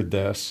 triggered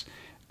this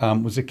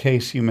was a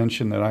case you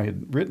mentioned that I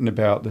had written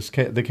about,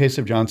 the case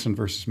of Johnson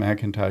versus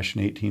McIntosh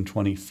in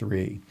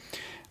 1823.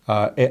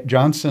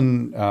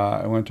 Johnson,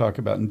 I want to talk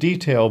about in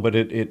detail, but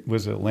it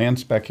was a land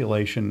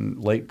speculation,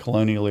 late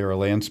colonial era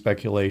land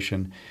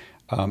speculation,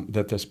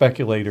 that the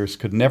speculators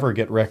could never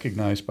get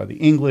recognized by the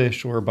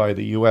English or by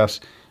the U.S.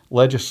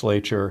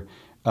 legislature.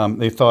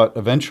 They thought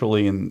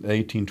eventually in the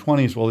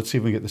 1820s, well, let's see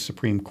if we can get the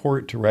Supreme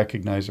Court to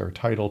recognize our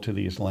title to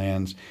these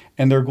lands.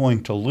 And they're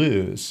going to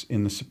lose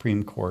in the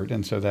Supreme Court.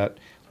 And so that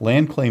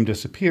land claim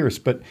disappears.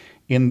 But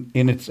in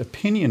its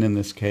opinion in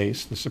this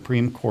case, the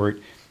Supreme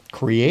Court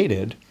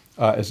created,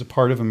 as a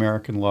part of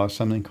American law,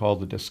 something called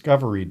the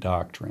Discovery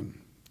Doctrine.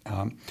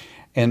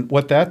 And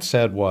what that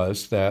said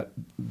was that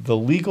the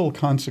legal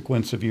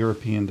consequence of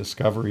European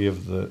discovery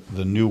of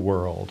the New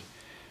World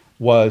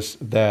was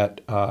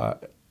that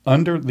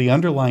under the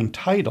underlying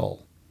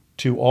title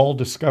to all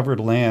discovered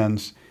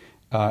lands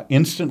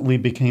instantly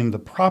became the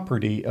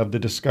property of the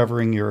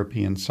discovering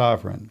European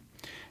sovereign.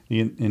 The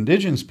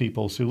indigenous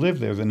peoples who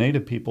lived there, the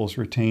native peoples,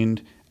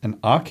 retained an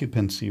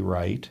occupancy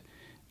right,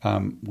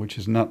 which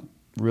is not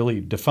really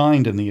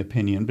defined in the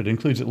opinion, but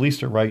includes at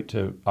least a right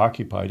to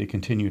occupy, to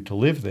continue to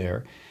live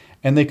there.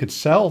 And they could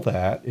sell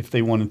that if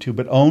they wanted to,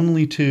 but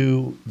only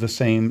to the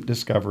same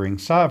discovering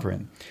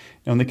sovereign.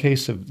 Now, in the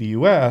case of the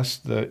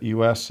U.S.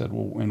 said,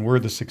 well, and we're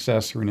the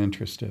successor in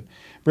interest of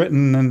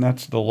Britain, and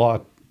that's the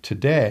law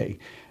today.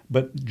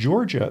 But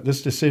Georgia,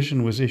 this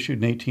decision was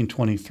issued in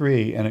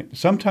 1823, and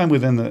sometime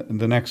within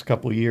the next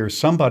couple of years,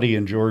 somebody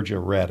in Georgia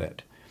read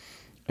it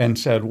and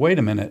said, wait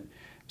a minute.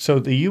 So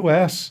the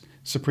U.S.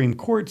 Supreme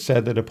Court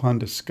said that upon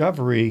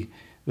discovery,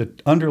 the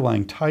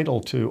underlying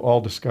title to all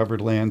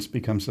discovered lands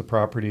becomes the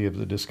property of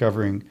the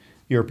discovering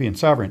European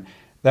sovereign.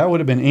 That would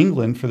have been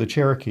England for the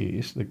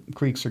Cherokees. The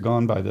Creeks are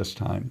gone by this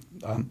time.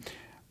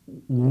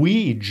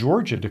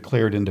 Georgia,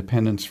 declared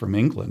independence from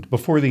England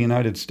before the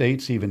United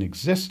States even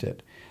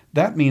existed.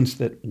 That means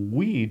that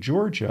we,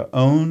 Georgia,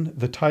 own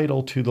the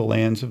title to the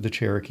lands of the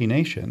Cherokee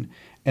Nation,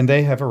 and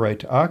they have a right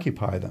to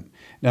occupy them.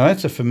 Now,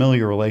 that's a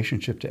familiar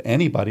relationship to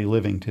anybody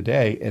living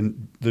today,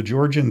 and the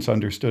Georgians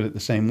understood it the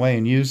same way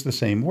and used the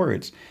same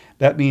words.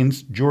 That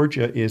means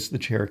Georgia is the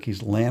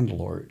Cherokees'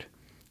 landlord,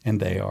 and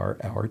they are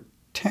our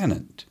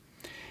tenant.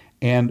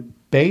 And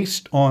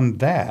based on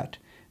that,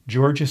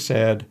 Georgia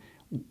said,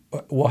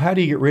 well, how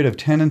do you get rid of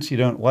tenants you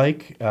don't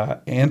like?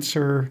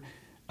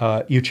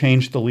 You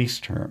change the lease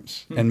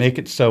terms and make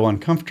it so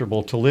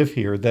uncomfortable to live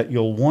here that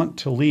you'll want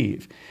to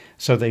leave.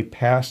 So they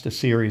passed a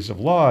series of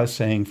laws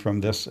saying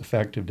from this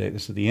effective date,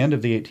 this is the end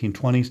of the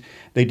 1820s.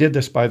 They did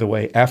this, by the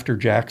way, after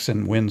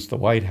Jackson wins the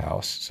White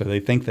House, so they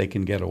think they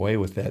can get away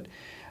with it.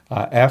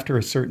 After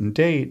a certain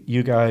date,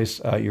 you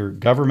guys, your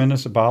government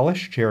is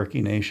abolished,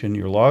 Cherokee Nation,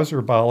 your laws are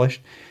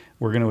abolished.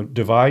 We're going to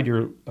divide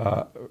your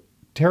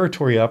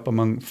territory up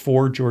among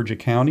 4 Georgia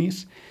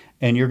counties,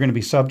 and you're going to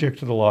be subject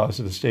to the laws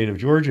of the state of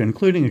Georgia,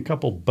 including a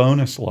couple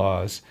bonus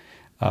laws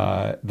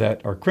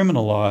that are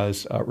criminal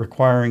laws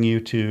requiring you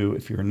to,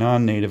 if you're a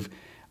non-native,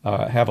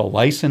 have a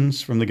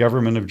license from the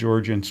government of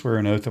Georgia and swear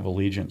an oath of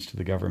allegiance to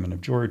the government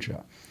of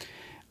Georgia.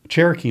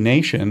 Cherokee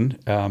Nation,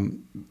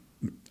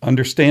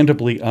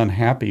 understandably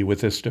unhappy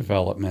with this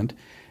development,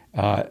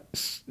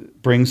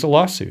 brings a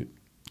lawsuit.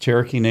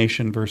 Cherokee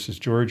Nation versus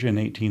Georgia in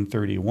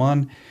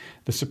 1831.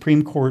 The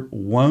Supreme Court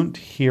won't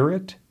hear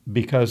it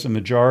because a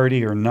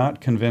majority are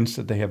not convinced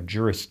that they have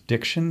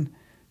jurisdiction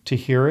to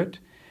hear it.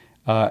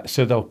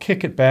 So they'll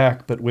kick it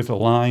back, but with a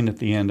line at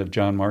the end of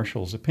John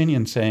Marshall's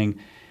opinion saying,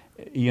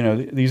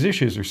 these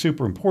issues are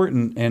super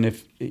important, and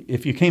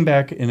if you came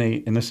back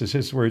and this is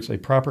his words, a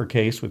proper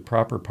case with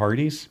proper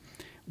parties,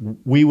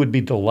 we would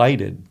be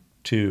delighted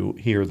to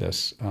hear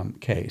this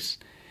case.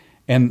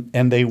 And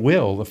they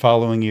will the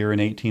following year in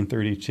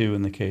 1832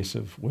 in the case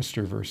of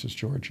Worcester versus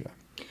Georgia.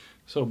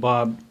 So,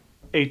 Bob,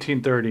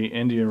 1830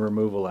 Indian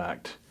Removal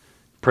Act.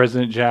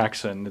 President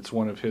Jackson, it's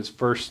one of his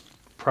first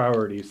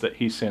priorities that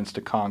he sends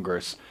to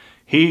Congress.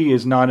 He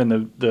is not in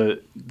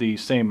the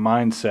same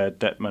mindset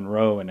that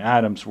Monroe and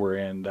Adams were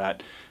in,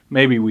 that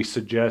maybe we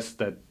suggest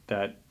that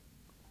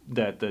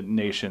the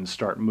nations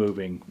start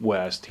moving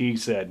west. He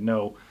said,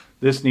 no,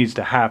 this needs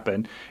to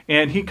happen.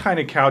 And he kind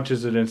of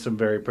couches it in some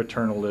very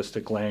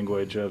paternalistic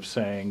language of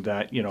saying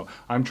that,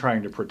 I'm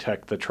trying to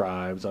protect the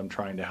tribes, I'm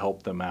trying to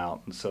help them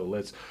out, and so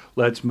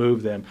let's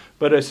move them.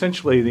 But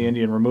essentially the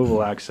Indian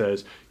Removal Act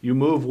says you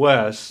move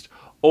west,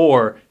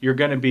 or you're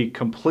going to be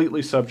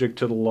completely subject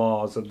to the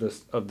laws of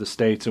the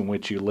states in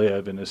which you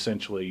live, and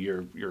essentially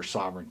your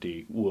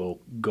sovereignty will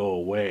go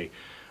away.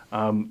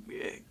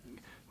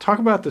 Talk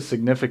about the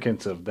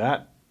significance of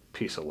that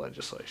piece of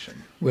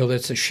legislation. Well,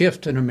 it's a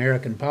shift in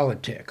American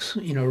politics.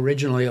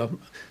 Originally,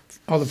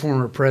 all the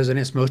former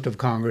presidents, most of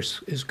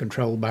Congress is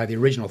controlled by the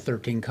original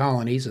 13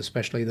 colonies,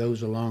 especially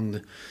those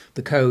along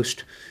the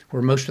coast,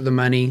 where most of the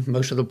money,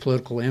 most of the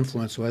political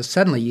influence was.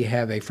 Suddenly you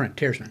have a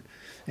frontiersman,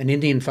 an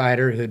Indian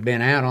fighter who had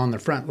been out on the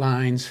front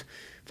lines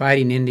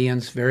fighting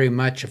Indians, very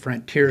much a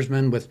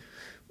frontiersman with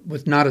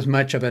not as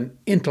much of an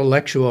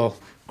intellectual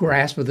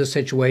grasp of the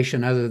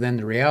situation other than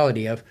the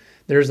reality of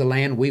there's the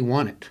land, we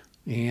want it.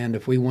 And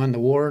if we won the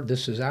war,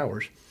 this is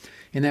ours.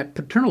 And that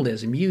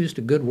paternalism, you used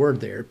a good word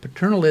there.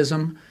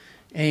 Paternalism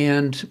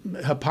and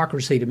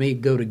hypocrisy to me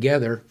go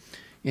together.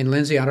 And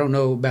Lindsay, I don't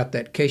know about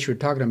that case you're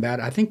talking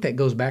about. I think that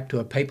goes back to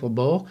a papal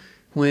bull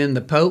when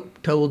the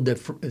Pope told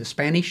the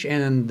Spanish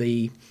and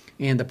the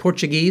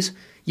Portuguese,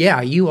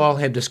 yeah, you all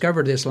have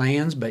discovered this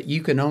lands, but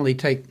you can only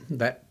take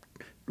that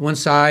one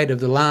side of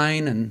the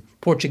line and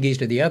Portuguese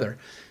to the other.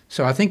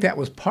 So I think that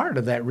was part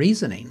of that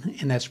reasoning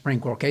in that Supreme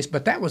Court case.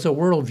 But that was a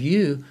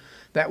worldview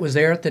that was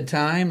there at the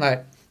time.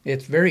 Like,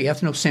 it's very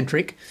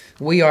ethnocentric.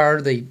 We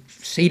are the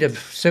seat of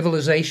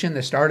civilization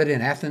that started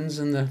in Athens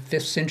in the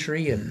 5th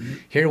century,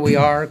 and here we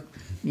are,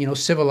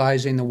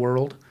 civilizing the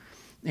world.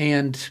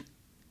 And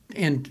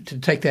to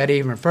take that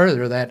even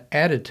further, that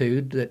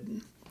attitude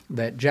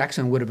that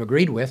Jackson would have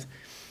agreed with,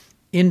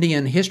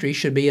 Indian history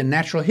should be in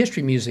natural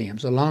history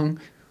museums, along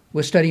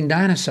with studying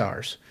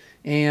dinosaurs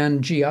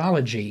and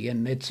geology,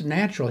 and it's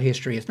natural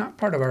history. It's not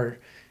part of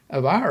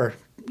our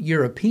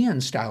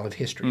European style of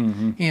history.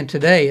 Mm-hmm. And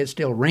today it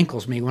still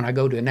wrinkles me when I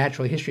go to a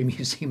natural history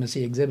museum and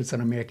see exhibits on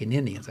American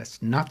Indians.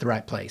 That's not the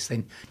right place.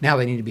 Now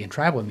they need to be in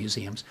tribal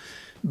museums.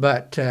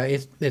 But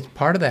it's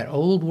part of that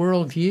old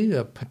world view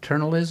of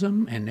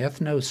paternalism and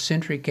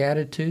ethnocentric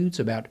attitudes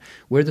about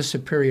we're the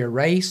superior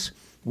race.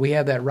 We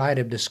have that right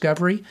of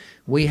discovery.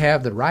 We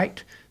have the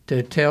right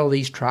to tell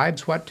these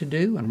tribes what to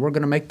do, and we're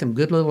going to make them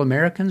good little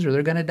Americans or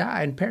they're going to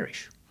die and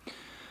perish.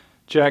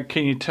 Jack,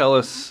 can you tell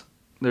us,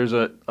 there's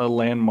a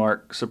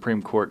landmark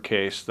Supreme Court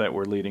case that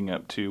we're leading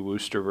up to,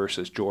 Worcester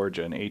versus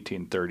Georgia in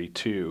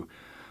 1832,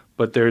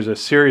 but there's a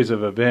series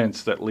of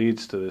events that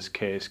leads to this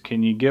case.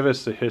 Can you give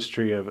us the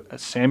history of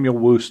Samuel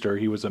Worcester?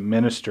 He was a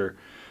minister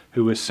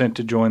who was sent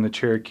to join the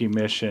Cherokee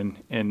Mission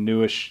in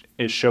New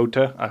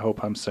Ishota, I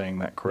hope I'm saying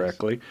that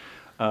correctly,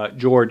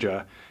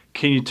 Georgia.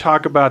 Can you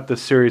talk about the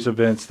series of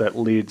events that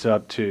leads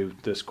up to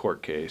this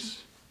court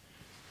case?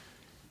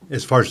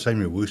 As far as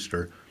Samuel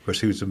Worcester, of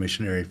course, he was a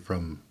missionary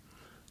from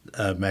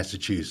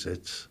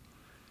Massachusetts,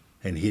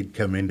 and he'd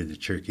come into the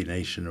Cherokee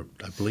Nation,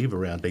 I believe,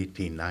 around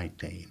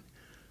 1819.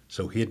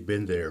 So he had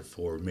been there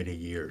for many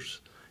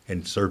years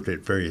and served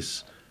at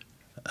various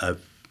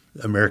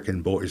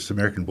American Board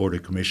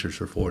of Commissioners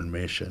for Foreign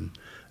Mission,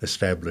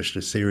 established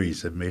a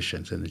series of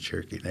missions in the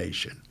Cherokee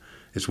Nation,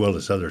 as well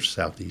as other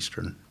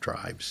southeastern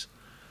tribes.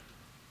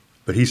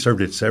 But he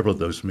served at several of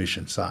those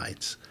mission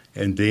sites.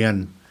 And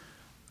then,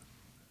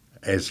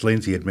 as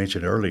Lindsay had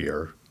mentioned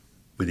earlier,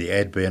 with the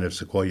advent of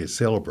Sequoyah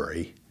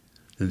Silbury,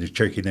 the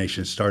Cherokee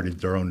Nation started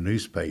their own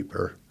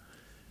newspaper.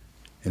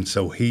 And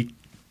so he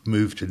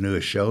moved to New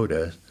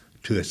Ishota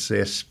to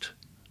assist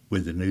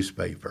with the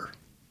newspaper.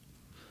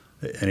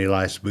 And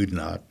Elias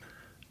Boudinot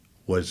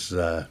was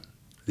the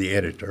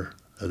editor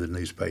of the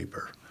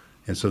newspaper.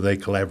 And so they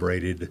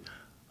collaborated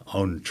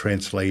on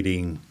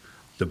translating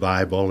the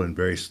Bible and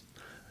various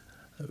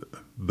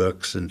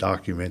books and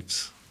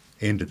documents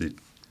into the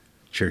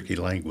Cherokee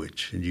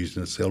language and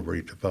using the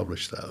syllabary to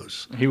publish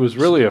those. He was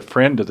really a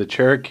friend to the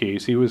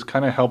Cherokees. He was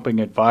kind of helping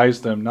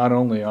advise them not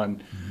only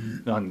on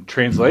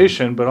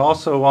translation, but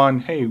also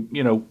on, hey,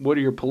 what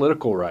are your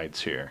political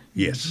rights here?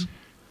 Yes.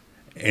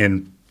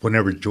 And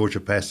whenever Georgia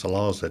passed the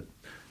laws that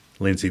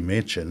Lindsay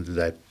mentioned,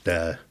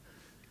 that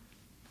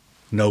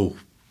no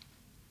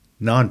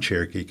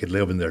non-Cherokee could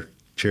live in their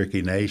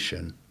Cherokee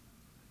Nation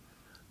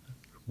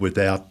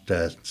without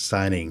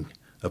signing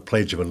a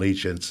Pledge of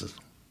Allegiance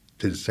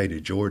to the state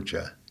of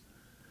Georgia,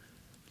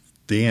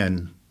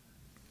 then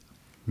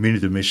many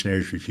of the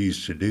missionaries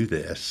refused to do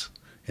this,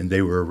 and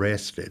they were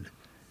arrested.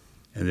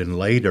 And then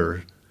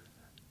later,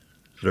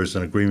 there's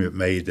an agreement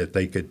made that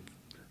they could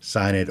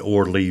sign it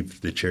or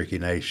leave the Cherokee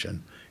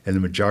Nation, and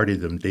the majority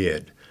of them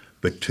did.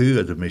 But two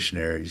of the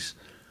missionaries,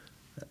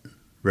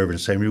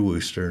 Reverend Samuel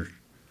Worcester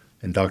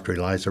and Dr.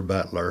 Eliza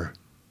Butler,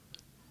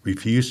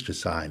 refused to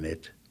sign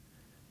it,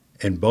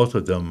 and both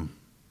of them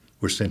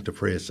were sent to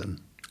prison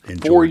in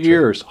 4 Georgia.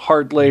 years,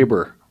 hard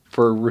labor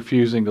for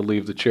refusing to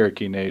leave the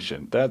Cherokee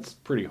Nation. That's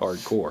pretty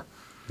hardcore.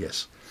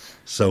 Yes.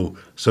 So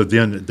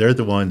then they're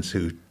the ones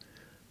who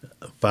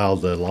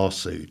filed the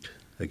lawsuit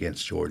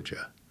against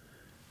Georgia.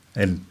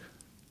 And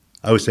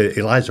I would say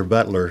Eliza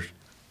Butler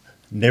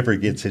never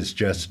gets his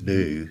just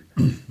due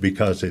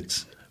because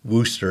it's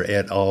Worcester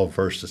et al.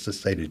 Versus the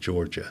state of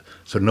Georgia.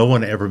 So no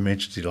one ever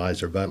mentions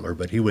Eliza Butler,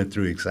 but he went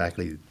through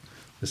exactly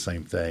the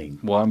same thing.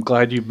 Well, I'm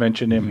glad you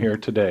mentioned him here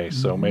today,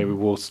 so maybe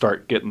we'll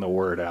start getting the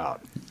word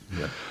out.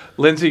 Yeah.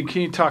 Lindsay,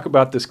 can you talk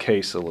about this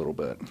case a little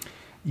bit?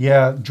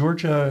 Yeah,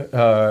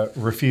 Georgia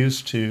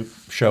refused to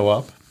show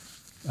up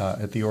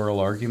at the oral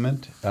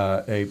argument.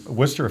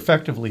 Worcester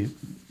effectively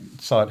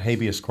sought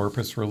habeas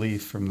corpus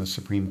relief from the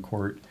Supreme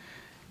Court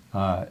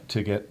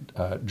to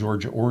get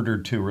Georgia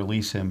ordered to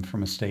release him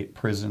from a state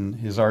prison.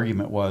 His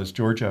argument was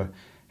Georgia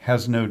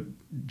has no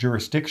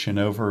jurisdiction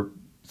over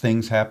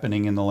things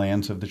happening in the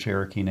lands of the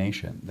Cherokee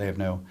Nation. They have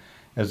no,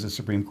 as the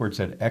Supreme Court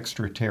said,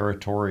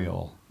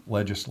 extraterritorial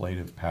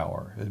legislative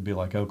power. It'd be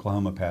like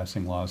Oklahoma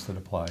passing laws that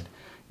applied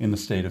in the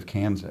state of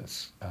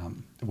Kansas,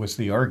 was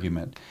the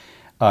argument.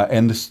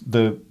 And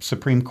the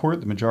Supreme Court,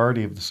 the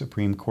majority of the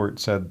Supreme Court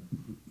said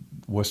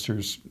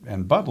Worcester's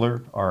and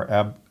Butler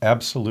are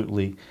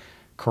absolutely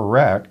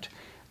correct.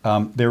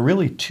 There are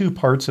really two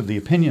parts of the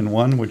opinion.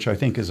 One, which I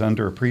think is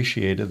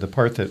underappreciated, the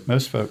part that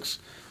most folks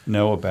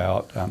know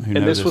about. And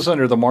this was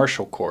under the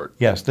Marshall Court.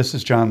 Yes, this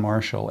is John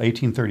Marshall,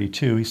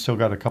 1832. He's still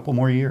got a couple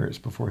more years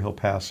before he'll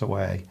pass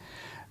away.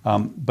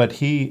 But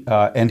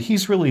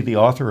he's really the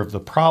author of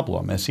the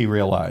problem, as he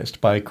realized,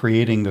 by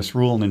creating this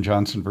rule in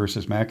Johnson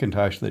versus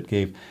McIntosh that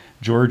gave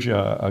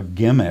Georgia a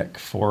gimmick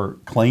for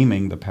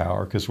claiming the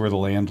power, because we're the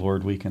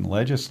landlord, we can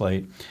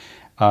legislate.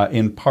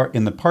 In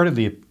the part of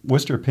the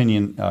Worcester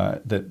opinion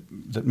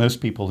that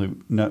most people who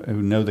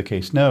know the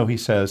case know, he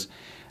says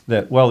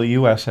that, well, the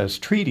U.S. has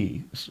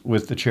treaties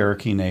with the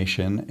Cherokee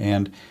Nation,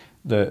 and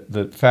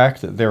the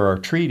fact that there are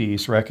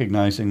treaties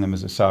recognizing them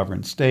as a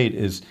sovereign state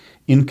is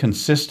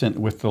inconsistent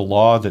with the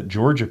law that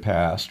Georgia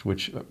passed,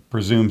 which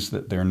presumes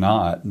that they're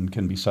not and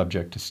can be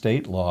subject to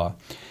state law.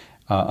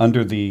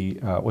 Under the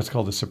what's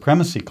called the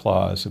Supremacy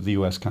Clause of the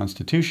U.S.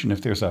 Constitution,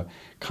 if there's a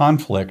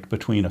conflict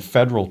between a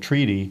federal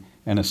treaty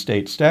and a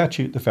state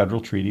statute, the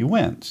federal treaty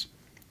wins.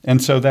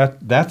 And so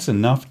that's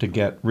enough to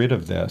get rid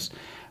of this.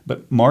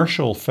 But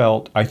Marshall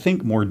felt, I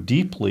think, more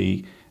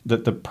deeply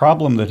that the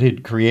problem that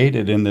he'd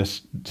created in this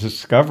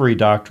discovery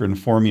doctrine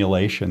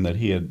formulation that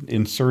he had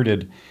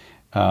inserted,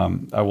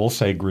 I will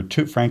say,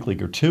 frankly,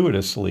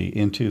 gratuitously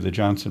into the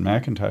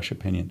Johnson-McIntosh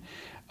opinion,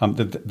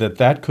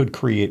 that could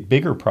create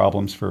bigger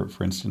problems for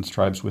instance,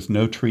 tribes with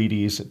no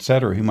treaties, et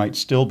cetera, who might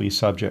still be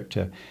subject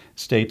to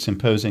states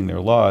imposing their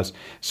laws.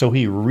 So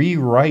he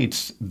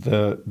rewrites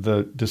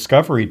the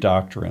discovery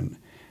doctrine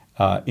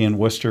in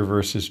Worcester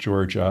versus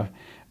Georgia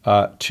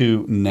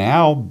to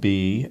now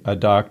be a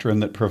doctrine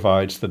that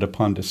provides that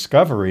upon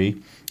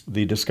discovery,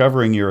 the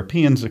discovering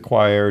Europeans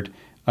acquired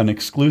an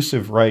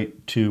exclusive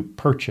right to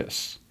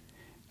purchase.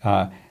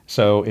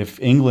 So if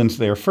England's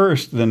there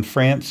first, then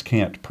France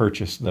can't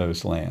purchase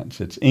those lands.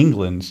 It's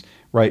England's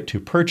right to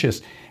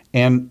purchase,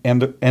 and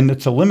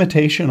it's a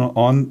limitation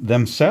on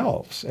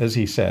themselves, as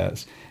he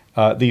says.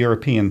 The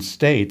European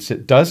states,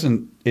 it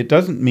doesn't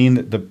mean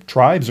that the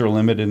tribes are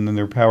limited in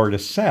their power to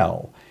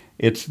sell.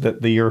 It's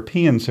that the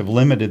Europeans have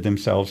limited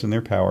themselves in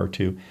their power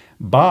to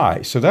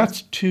buy. So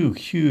that's two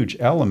huge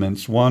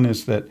elements. One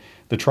is that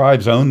the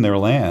tribes own their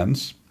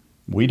lands.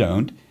 We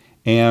don't.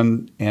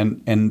 And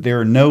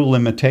there are no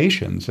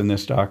limitations in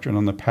this doctrine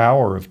on the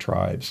power of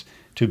tribes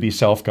to be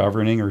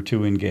self-governing or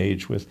to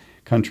engage with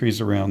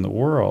countries around the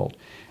world.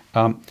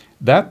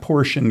 That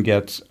portion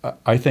gets,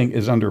 I think,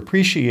 is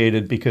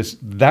underappreciated because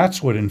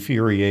that's what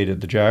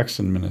infuriated the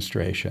Jackson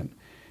administration.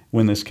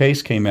 When this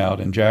case came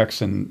out, and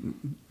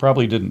Jackson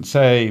probably didn't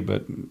say,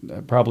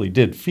 but probably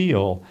did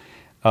feel,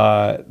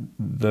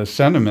 the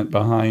sentiment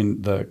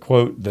behind the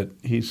quote that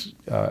he's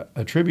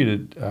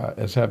attributed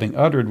as having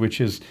uttered, which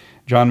is,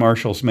 John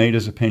Marshall's made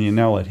his opinion,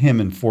 now let him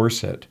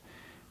enforce it.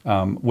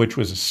 which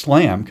was a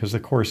slam because the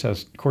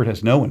court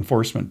has no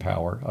enforcement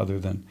power other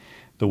than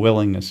the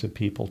willingness of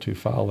people to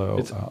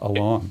follow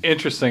along.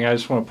 Interesting. I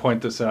just want to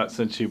point this out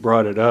since you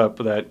brought it up,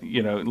 that,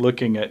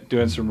 looking at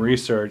doing some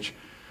research,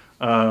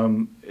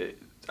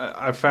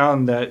 I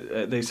found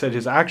that they said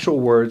his actual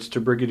words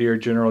to Brigadier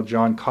General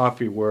John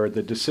Coffey were,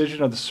 "The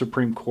decision of the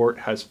Supreme Court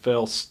has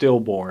fell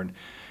stillborn,"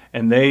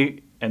 and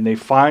they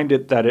find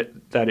that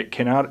it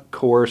cannot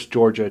coerce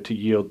Georgia to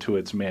yield to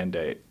its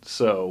mandate.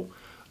 So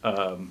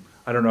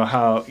I don't know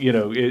how,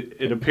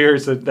 it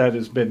appears that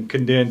has been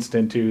condensed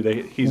into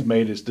he's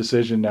made his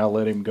decision, now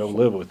let him go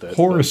live with it.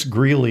 Horace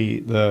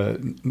Greeley,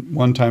 the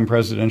one-time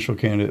presidential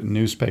candidate and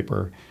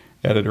newspaper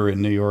editor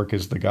in New York,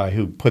 is the guy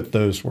who put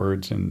those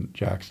words in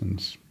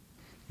Jackson's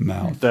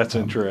mouth. That's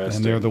interesting.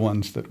 And they're the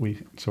ones that we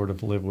sort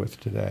of live with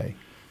today.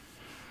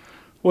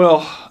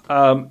 Well,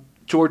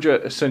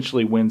 Georgia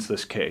essentially wins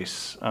this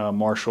case.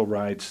 Marshall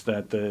writes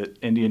that the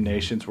Indian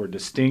nations were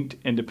distinct,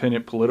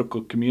 independent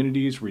political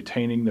communities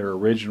retaining their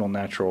original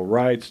natural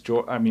rights.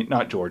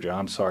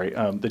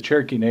 The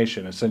Cherokee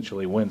Nation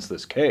essentially wins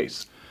this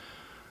case.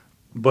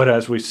 But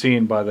as we've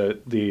seen by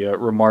the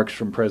remarks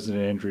from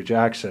President Andrew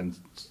Jackson,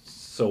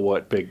 so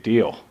what, big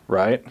deal,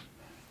 right?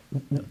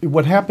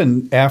 What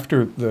happened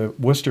after the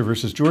Worcester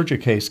versus Georgia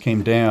case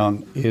came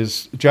down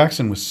is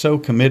Jackson was so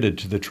committed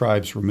to the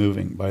tribes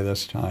removing by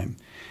this time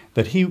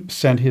that he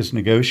sent his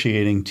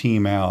negotiating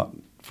team out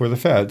for the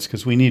feds,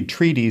 because we need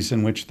treaties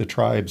in which the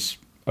tribes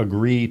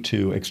agree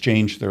to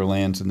exchange their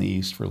lands in the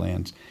east for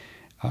lands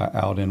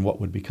out in what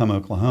would become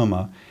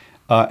Oklahoma,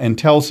 and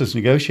tells his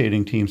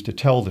negotiating teams to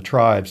tell the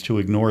tribes to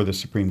ignore the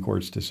Supreme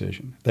Court's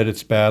decision, that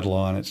it's bad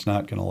law and it's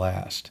not going to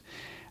last.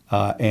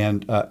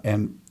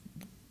 And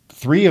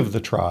three of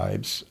the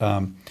tribes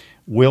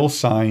will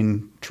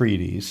sign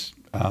treaties.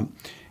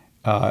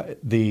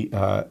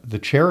 The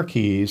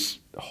Cherokees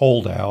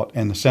hold out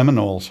and the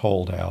Seminoles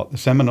hold out. The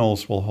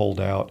Seminoles will hold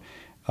out,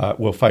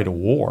 will fight a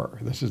war.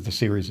 This is the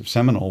series of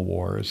Seminole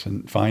Wars.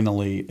 And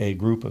finally, a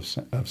group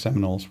of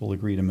Seminoles will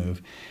agree to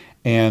move.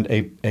 And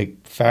a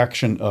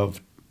faction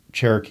of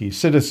Cherokee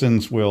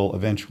citizens will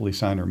eventually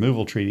sign a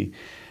removal treaty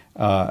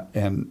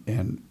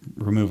and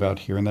remove out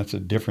here. And that's a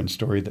different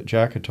story that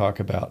Jack could talk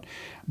about.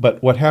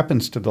 But what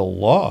happens to the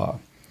law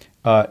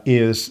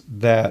is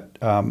that,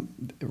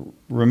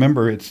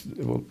 remember,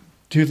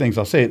 two things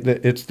I'll say.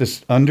 It's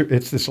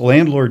this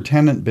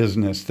landlord-tenant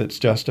business that's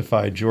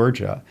justified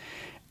Georgia,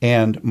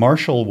 and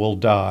Marshall will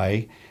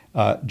die.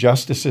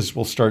 Justices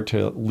will start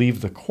to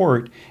leave the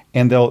court,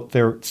 and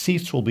their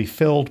seats will be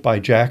filled by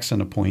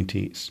Jackson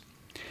appointees.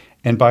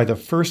 And by the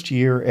first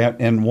year,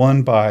 and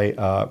won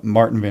by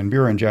Martin Van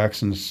Buren,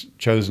 Jackson's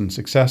chosen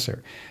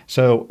successor.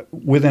 So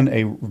within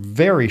a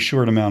very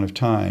short amount of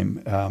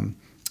time,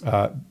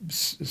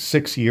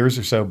 6 years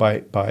or so,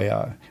 by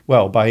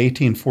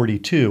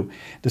 1842,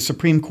 the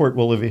Supreme Court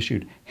will have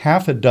issued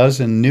half a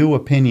dozen new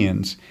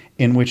opinions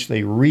in which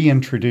they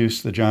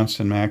reintroduce the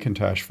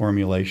Johnston-McIntosh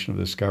formulation of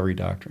the discovery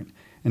doctrine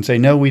and say,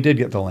 no, we did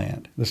get the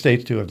land. The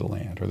states do have the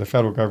land, or the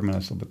federal government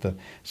has, but the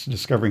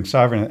discovering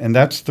sovereign. And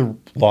that's the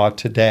law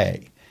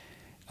today.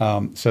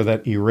 So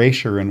that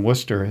erasure in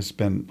Worcester has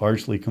been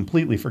largely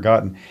completely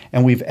forgotten.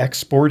 And we've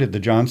exported the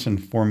Johnson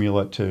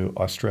formula to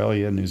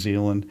Australia, New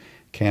Zealand,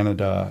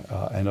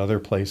 Canada, and other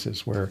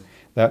places where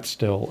that's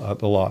still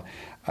the law.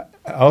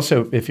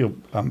 Also, if you'll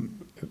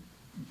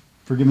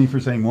forgive me for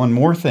saying one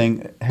more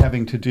thing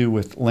having to do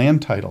with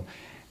land title,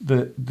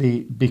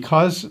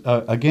 because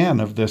again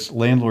of this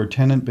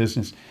landlord-tenant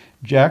business,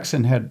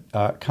 Jackson had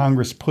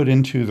Congress put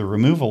into the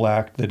Removal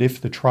Act that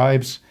if the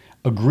tribes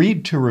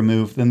agreed to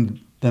remove, then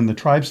the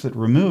tribes that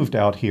removed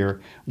out here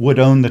would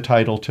own the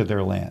title to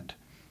their land.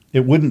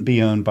 It wouldn't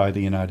be owned by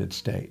the United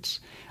States.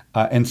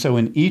 And so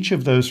in each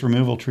of those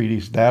removal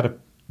treaties,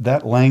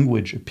 that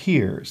language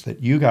appears,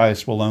 that you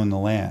guys will own the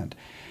land.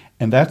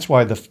 And that's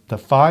why the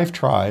five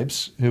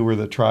tribes, who were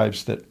the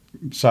tribes that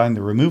signed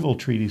the removal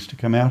treaties to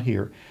come out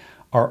here,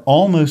 are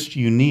almost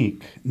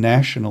unique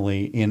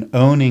nationally in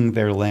owning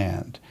their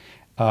land.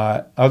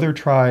 Other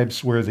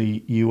tribes where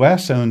the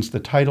U.S. owns the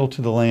title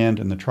to the land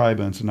and the tribe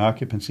owns an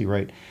occupancy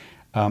right,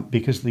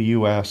 because the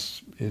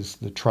U.S. is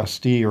the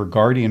trustee or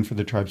guardian for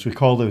the tribes, we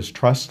call those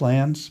trust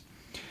lands.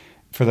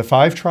 For the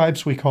five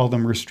tribes, we call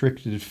them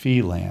restricted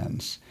fee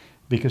lands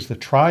because the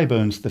tribe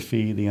owns the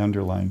fee, the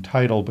underlying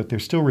title, but they're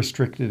still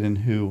restricted in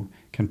who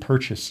can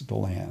purchase the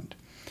land.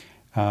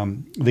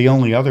 The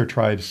only other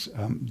tribes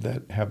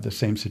that have the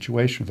same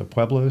situation are the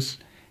Pueblos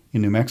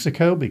in New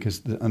Mexico,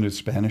 because under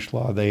Spanish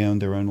law, they own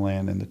their own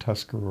land, and the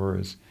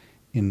Tuscaroras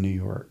in New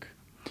York.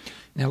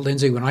 Now,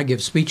 Lindsay, when I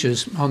give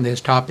speeches on this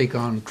topic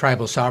on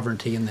tribal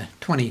sovereignty in the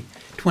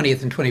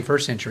 20th and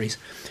 21st centuries,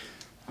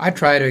 I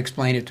try to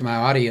explain it to my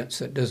audience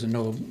that doesn't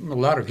know a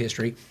lot of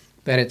history,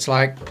 that it's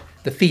like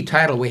the fee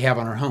title we have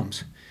on our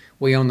homes.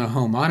 We own the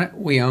home on it,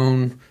 we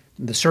own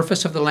the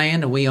surface of the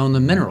land, and we own the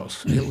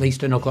minerals, at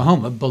least in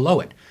Oklahoma,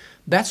 below it.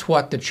 That's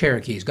what the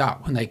Cherokees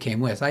got when they came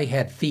with. They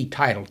had fee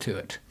title to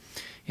it.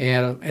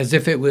 And as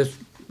if it was,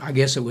 I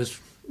guess it was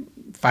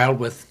filed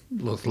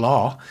with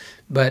law,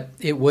 but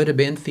it would have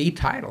been fee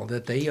title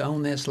that they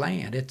own this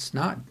land. It's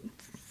not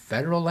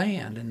federal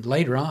land. And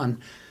later on,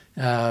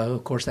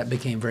 of course, that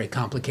became very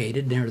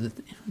complicated near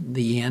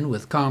the end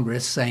with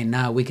Congress saying,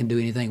 "Now we can do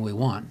anything we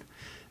want,"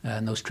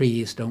 and those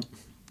treaties don't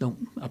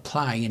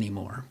apply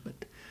anymore.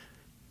 But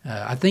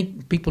I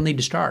think people need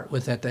to start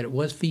with that it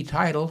was fee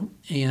title,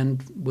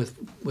 and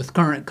with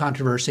current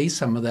controversy,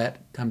 some of that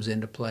comes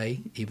into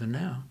play even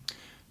now.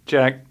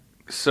 Jack,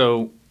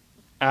 so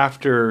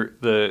after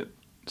the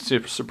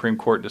Supreme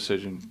Court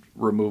decision,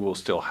 removal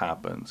still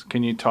happens.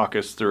 Can you talk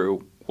us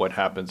through what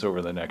happens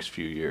over the next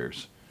few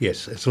years?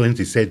 Yes, as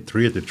Lindsay said,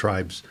 3 of the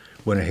tribes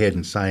went ahead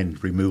and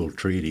signed removal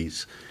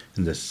treaties,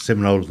 and the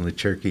Seminoles and the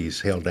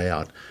Cherokees held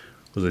out.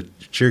 Well, the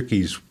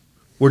Cherokees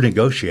were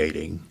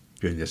negotiating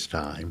during this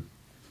time,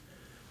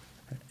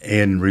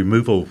 and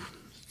removal,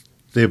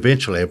 they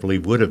eventually, I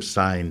believe, would have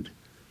signed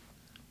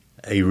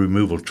a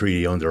removal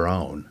treaty on their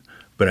own,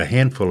 but a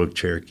handful of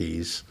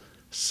Cherokees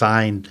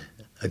signed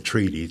a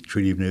treaty, the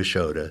Treaty of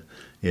Neoshoda,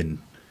 in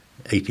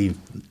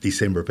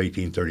December of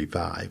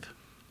 1835.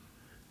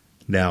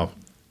 Now,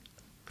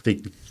 I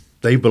think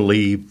they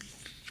believed,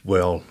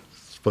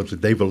 supposedly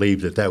they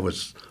believed that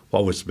was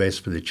what was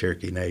best for the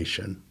Cherokee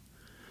Nation.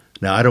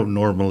 Now, I don't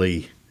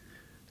normally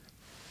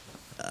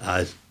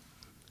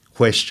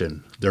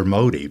question their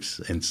motives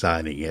in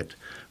signing it,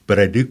 but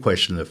I do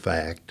question the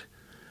fact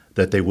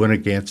that they went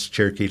against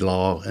Cherokee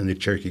law and the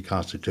Cherokee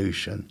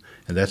Constitution,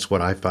 and that's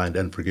what I find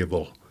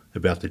unforgivable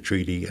about the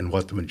treaty and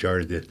what the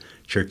majority of the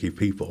Cherokee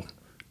people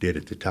did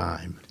at the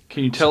time.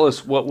 Can you tell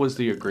us what was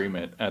the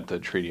agreement at the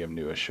Treaty of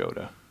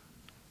Neoshoda?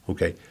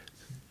 Okay.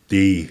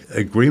 The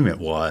agreement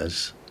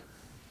was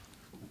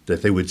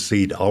that they would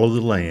cede all of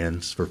the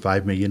lands for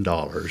 $5 million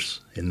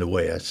in the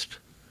West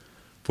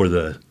for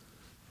the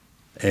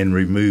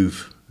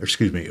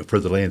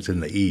lands in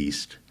the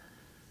East,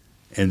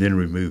 and then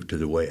remove to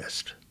the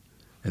West.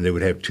 And they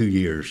would have 2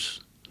 years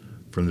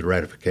from the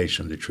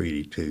ratification of the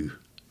treaty to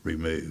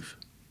remove.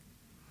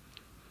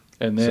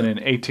 And then in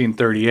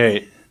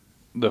 1838,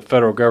 the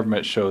federal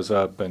government shows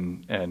up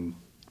and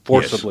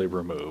forcibly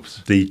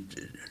removes.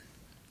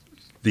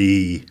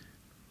 The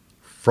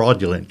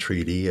fraudulent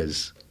treaty,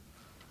 as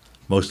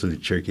most of the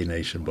Cherokee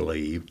Nation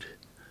believed,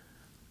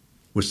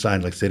 was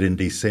signed, like I said, in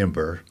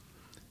December.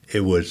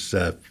 It was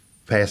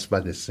passed by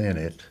the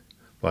Senate,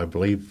 I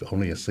believe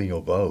only a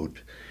single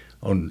vote,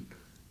 on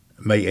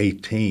May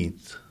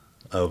 18th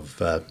of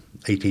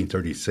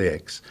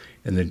 1836,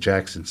 and then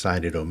Jackson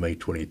signed it on May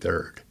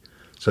 23rd.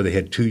 So they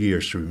had 2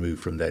 years to remove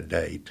from that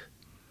date.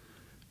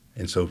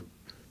 And so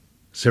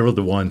several of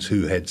the ones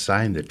who had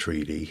signed the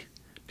treaty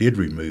did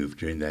remove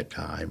during that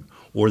time,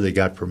 or they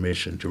got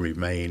permission to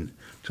remain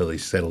till they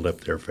settled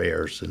up their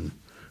affairs and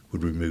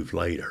would remove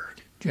later.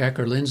 Jack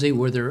or Lindsay,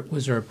 was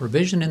there a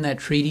provision in that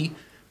treaty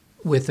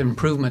with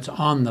improvements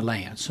on the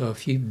land? So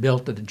if you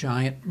built a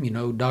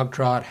giant, dog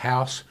trot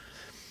house,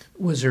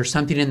 was there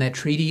something in that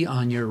treaty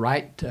on your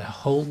right to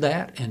hold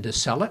that and to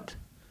sell it?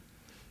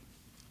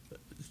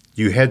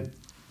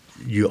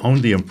 You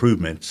owned the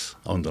improvements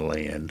on the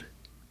land,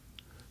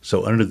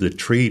 so under the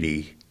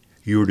treaty,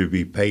 you were to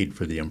be paid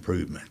for the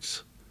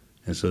improvements.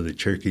 And so the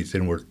Cherokees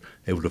then were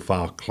able to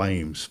file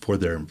claims for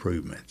their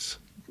improvements.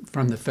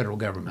 From the federal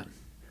government?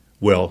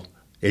 Well,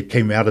 it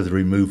came out of the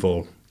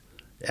removal,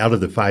 out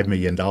of the $5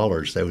 million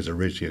that was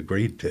originally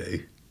agreed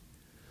to.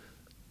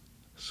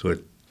 So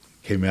it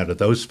came out of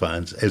those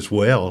funds, as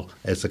well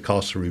as the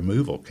cost of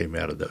removal came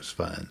out of those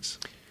funds.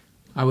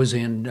 I was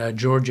in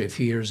Georgia a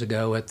few years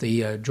ago at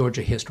the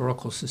Georgia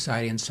Historical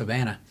Society in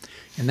Savannah,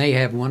 and they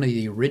have one of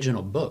the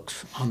original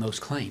books on those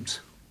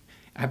claims.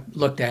 I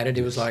looked at it,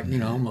 it was like,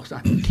 almost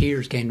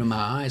tears came to my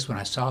eyes when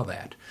I saw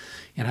that.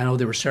 And I know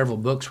there were several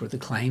books with the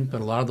claims,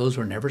 but a lot of those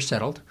were never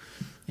settled,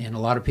 and a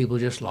lot of people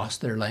just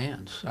lost their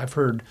lands. I've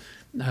heard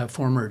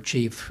former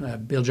Chief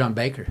Bill John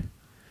Baker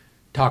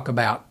talk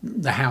about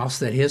the house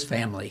that his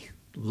family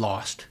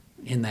lost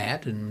in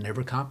that and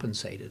never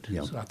compensated.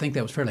 Yep. So I think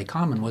that was fairly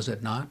common, was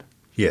it not?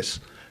 Yes.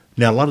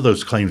 Now, a lot of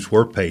those claims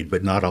were paid,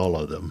 but not all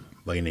of them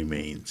by any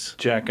means.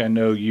 Jack, I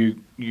know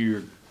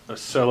you're a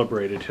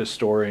celebrated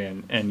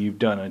historian, and you've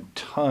done a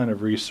ton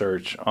of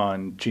research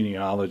on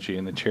genealogy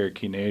in the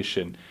Cherokee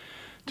Nation.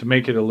 To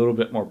make it a little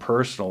bit more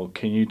personal,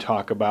 can you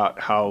talk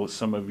about how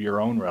some of your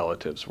own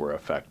relatives were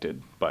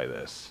affected by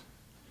this?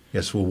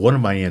 Yes, well, one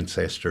of my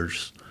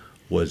ancestors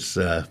was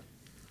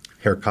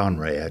Herr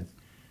Conrad,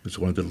 was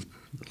one of the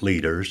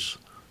leaders.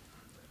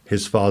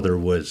 His father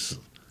was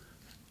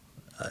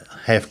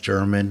half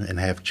German and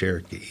half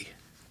Cherokee.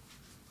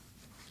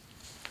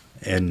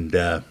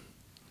 And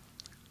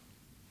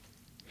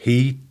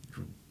he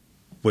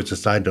was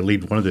assigned to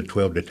lead one of the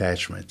 12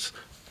 detachments.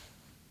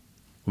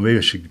 Well, maybe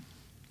I should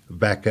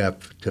back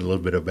up to a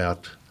little bit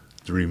about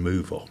the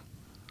removal.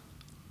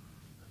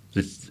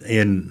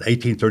 In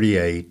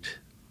 1838,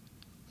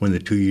 when the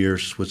 2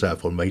 years was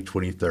up on May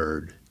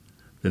 23rd,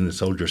 then the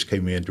soldiers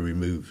came in to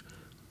remove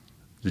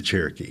the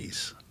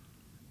Cherokees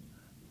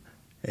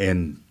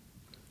and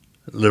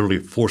literally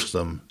forced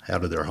them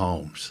out of their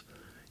homes.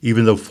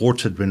 even though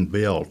forts had been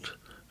built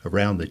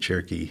around the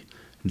Cherokee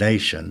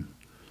Nation,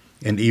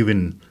 and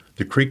even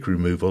the creek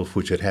removal,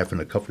 which had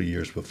happened a couple of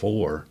years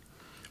before,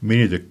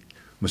 many of the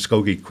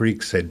Muskogee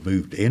Creeks had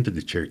moved into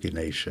the Cherokee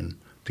Nation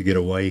to get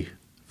away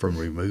from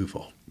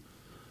removal.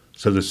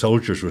 So the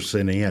soldiers were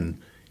sent in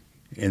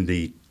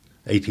the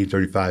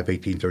 1835,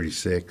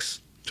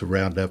 1836 to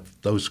round up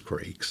those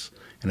creeks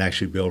and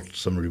actually built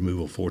some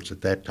removal forts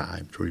at that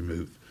time to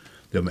remove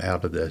them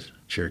out of the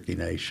Cherokee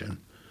Nation.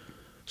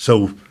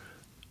 So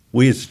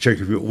we as the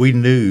Cherokee people, we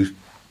knew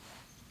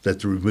that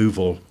the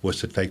removal was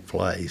to take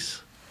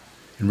place.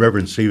 And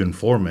Reverend Stephen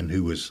Foreman,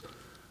 who was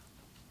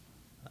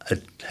a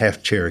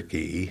half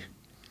Cherokee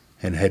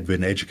and had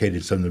been educated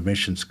in some of the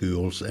mission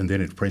schools and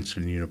then at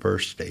Princeton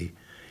University,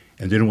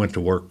 and then went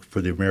to work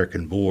for the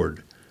American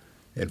Board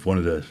at one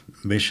of the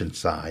mission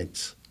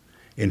sites.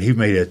 And he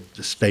made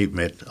a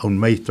statement on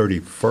May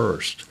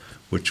 31st,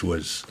 which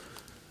was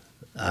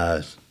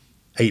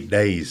 8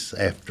 days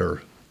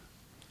after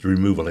the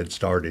removal had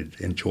started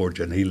in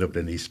Georgia, and he lived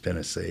in East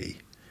Tennessee.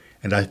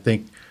 And I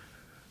think,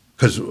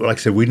 because like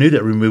I said, we knew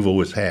that removal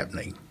was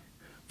happening,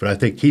 but I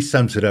think he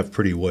sums it up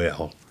pretty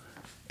well.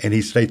 And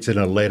he states in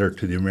a letter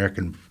to the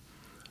American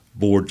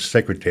Board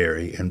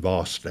Secretary in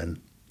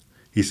Boston,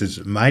 he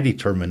says, "My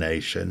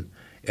determination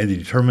and the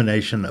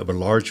determination of a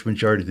large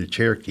majority of the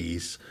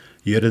Cherokees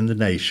yet in the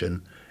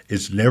nation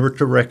is never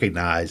to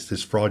recognize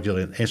this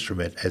fraudulent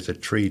instrument as a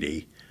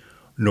treaty,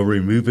 nor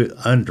remove it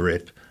under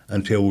it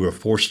until we are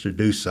forced to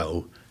do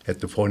so at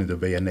the point of the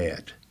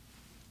bayonet."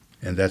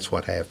 And that's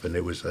what happened.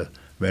 It was a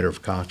matter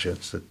of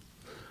conscience that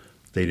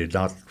they did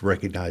not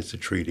recognize the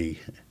treaty,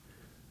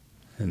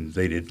 and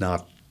they did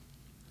not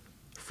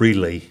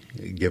freely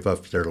give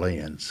up their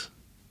lands.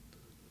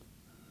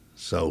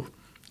 So,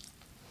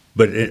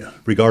 but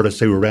regardless,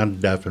 they were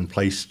rounded up and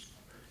placed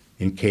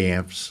in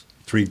camps.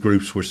 3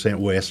 groups were sent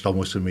west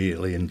almost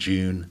immediately in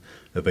June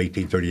of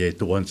 1838,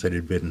 the ones that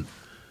had been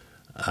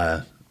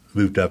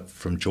moved up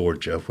from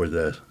Georgia where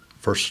the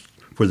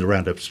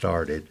roundup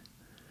started.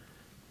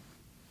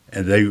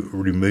 And they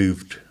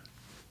removed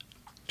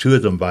 2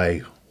 of them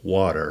by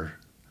water,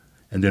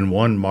 and then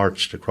one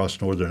marched across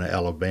northern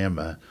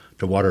Alabama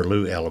to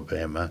Waterloo,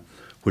 Alabama,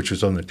 which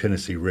was on the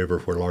Tennessee River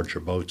where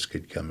larger boats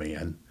could come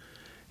in.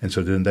 And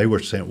so then they were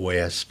sent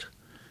west.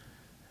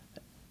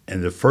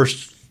 And the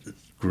first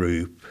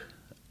group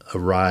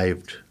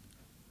arrived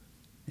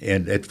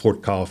at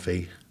Fort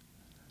Coffee,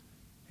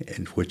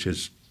 which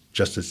is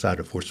just outside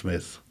of Fort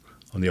Smith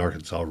on the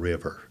Arkansas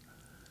River.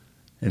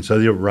 And so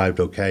they arrived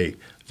okay.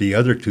 The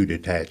other 2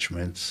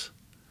 detachments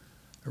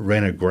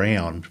ran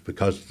aground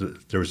because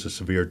there was a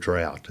severe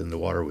drought and the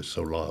water was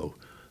so low.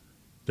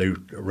 They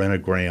ran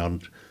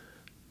aground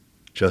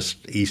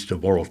just east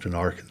of Morrilton,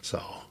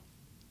 Arkansas.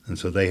 And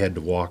so they had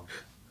to walk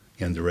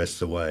in the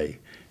rest of the way.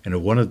 And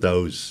in one of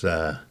those,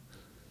 the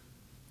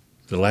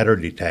latter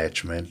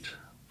detachment,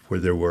 where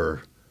there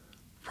were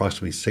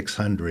approximately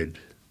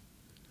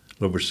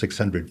over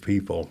 600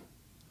 people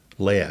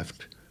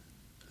left,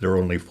 there were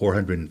only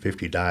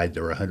 450 died.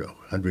 There were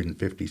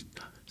 150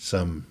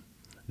 some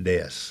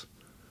deaths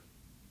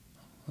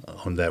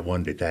on that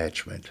one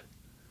detachment.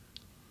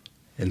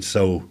 And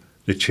so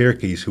the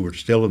Cherokees who were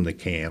still in the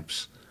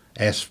camps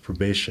asked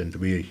permission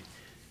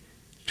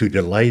to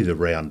delay the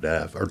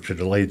roundup or to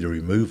delay the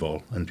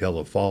removal until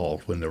the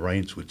fall when the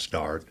rains would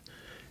start,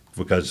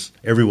 because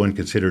everyone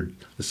considered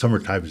the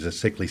summertime as a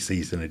sickly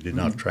season and did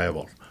not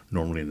travel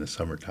normally in the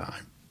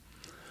summertime.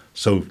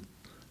 So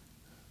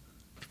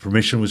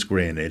permission was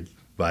granted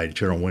by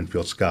General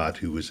Winfield Scott,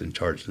 who was in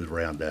charge of the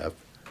roundup.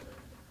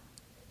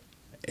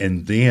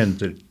 And then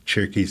the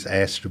Cherokees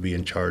asked to be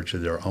in charge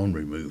of their own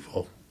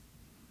removal.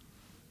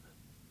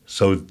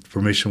 So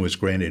permission was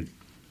granted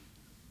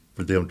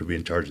for them to be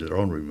in charge of their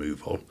own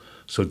removal.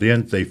 So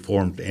then they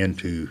formed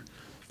into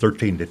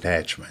 13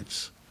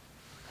 detachments.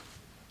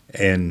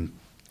 And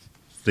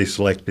they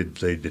selected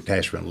the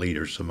detachment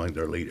leaders among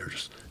their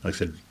leaders. Like I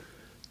said,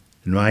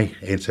 my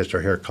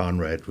ancestor, Herr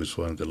Conrad, was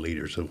one of the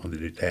leaders of one of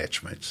the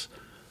detachments.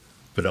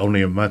 But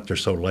only a month or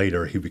so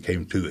later, he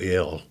became too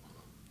ill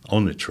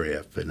on the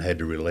trip and had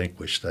to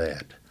relinquish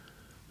that.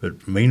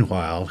 But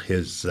meanwhile,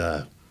 his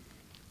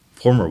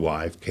former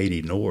wife,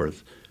 Katie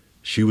North,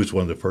 she was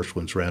one of the first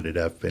ones rounded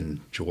up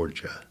in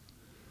Georgia.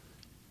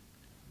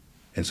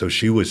 And so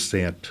she was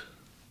sent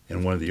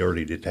in one of the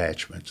early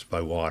detachments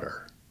by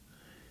water.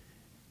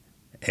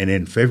 And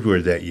in February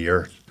of that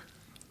year,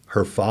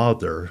 her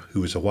father,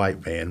 who was a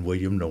white man,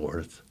 William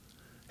North,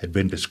 had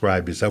been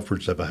described as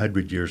upwards of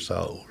 100 years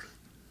old.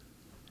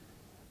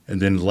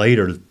 And then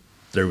later,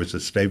 there was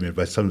a statement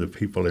by some of the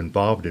people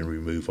involved in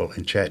removal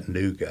in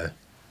Chattanooga,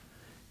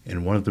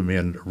 and one of the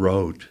men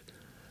wrote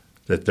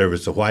that there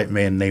was a white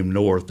man named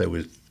North that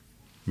was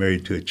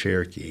married to a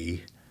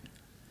Cherokee,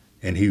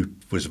 and he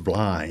was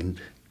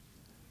blind,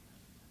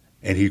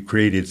 and he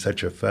created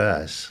such a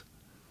fuss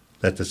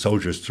that the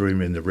soldiers threw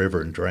him in the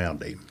river and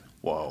drowned him.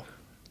 Wow.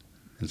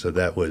 And so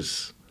that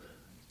was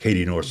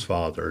Katie North's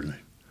father, and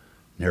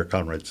Herr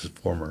Conrad's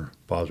former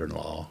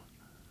father-in-law.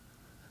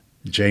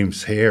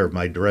 James Hare,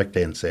 my direct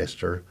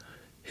ancestor,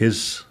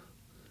 his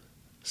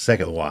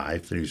second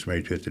wife that he was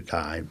married to at the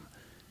time,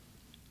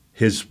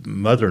 his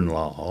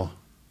mother-in-law,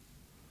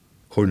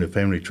 according to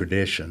family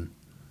tradition,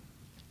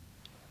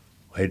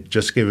 had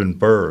just given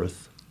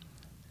birth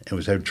and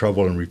was having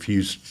trouble and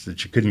refused, that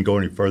she couldn't go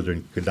any further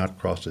and could not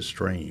cross the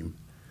stream.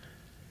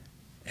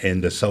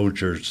 And the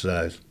soldiers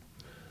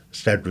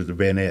stabbed her with a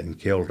bayonet and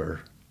killed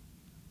her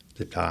at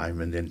the time.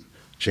 And then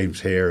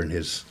James Hare and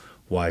his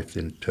wife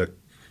then took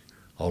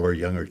all her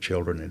younger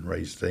children and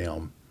raised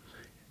them.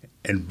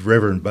 And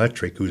Reverend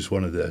Buttrick, who's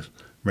one of the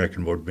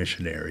American Board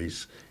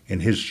missionaries, in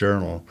his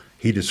journal,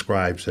 he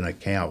describes an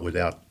account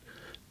without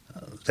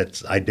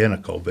that's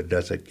identical but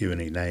doesn't give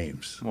any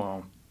names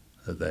Wow.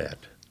 of that.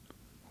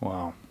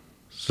 Wow.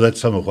 So that's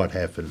some of what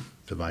happened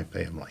to my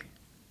family.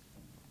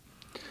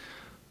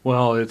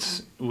 Well,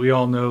 we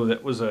all know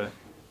that was a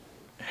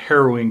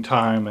harrowing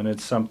time, and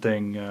it's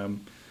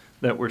something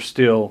that we're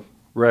still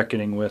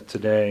reckoning with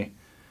today.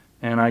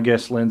 And I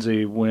guess,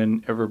 Lindsay,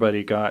 when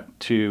everybody got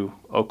to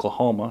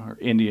Oklahoma or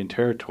Indian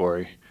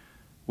Territory,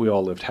 we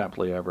all lived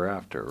happily ever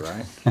after,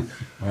 right?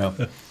 Well,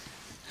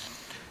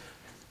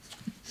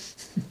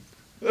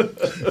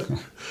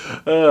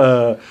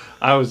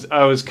 I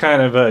was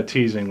kind of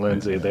teasing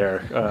Lindsay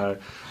there,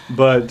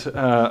 but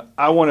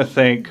I want to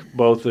thank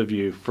both of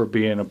you for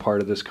being a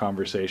part of this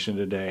conversation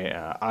today.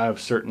 I have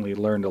certainly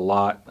learned a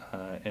lot,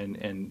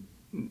 and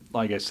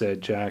like I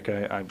said, Jack,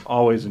 I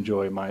always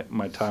enjoy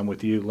my time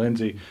with you.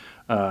 Lindsay,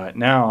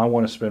 now I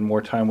want to spend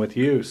more time with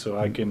you so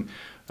I can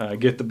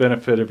get the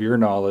benefit of your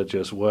knowledge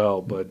as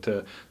well. But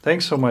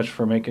thanks so much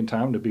for making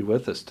time to be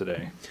with us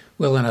today.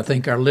 Well, and I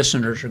think our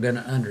listeners are going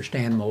to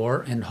understand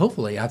more, and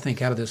hopefully, I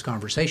think out of this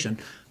conversation,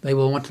 they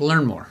will want to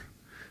learn more.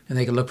 And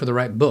they can look for the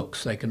right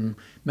books. They can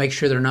make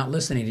sure they're not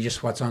listening to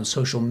just what's on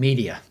social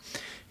media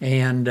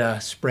and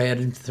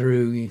spread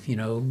through,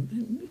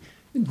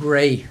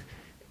 gray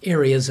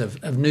areas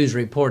of news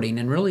reporting,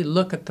 and really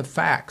look at the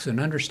facts and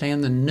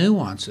understand the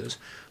nuances.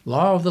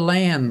 Law of the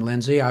land,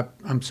 Lindsay,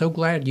 I'm so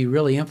glad you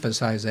really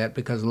emphasize that,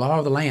 because law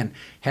of the land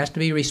has to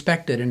be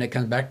respected, and it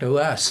comes back to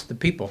us, the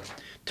people,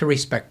 to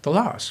respect the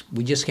laws.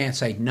 We just can't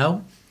say,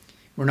 no,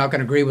 we're not going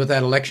to agree with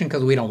that election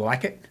because we don't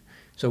like it,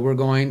 so we're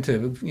going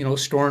to,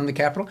 storm the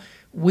Capitol.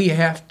 We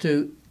have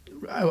to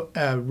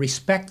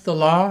respect the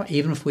law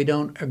even if we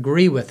don't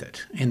agree with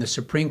it. And the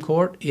Supreme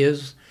Court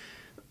is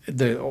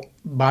the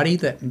body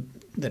that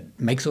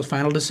makes those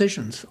final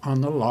decisions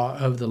on the law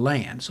of the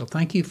land. So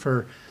thank you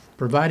for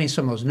providing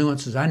some of those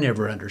nuances I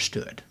never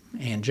understood.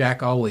 And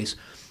Jack, always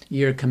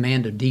your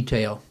command of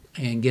detail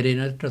and getting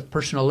it to the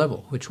personal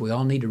level, which we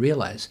all need to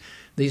realize.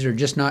 These are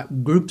just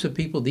not groups of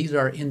people. These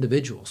are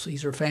individuals.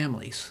 These are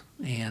families.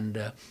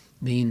 And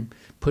being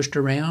pushed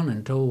around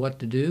and told what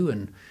to do,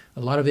 and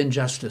a lot of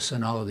injustice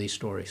in all of these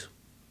stories.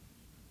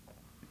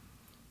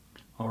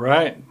 All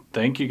right.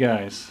 Thank you,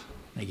 guys.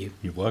 Thank you.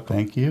 You're welcome.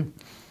 thank you.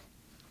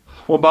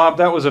 Well, Bob,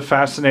 that was a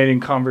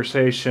fascinating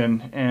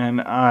conversation, and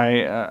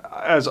I,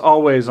 as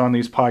always on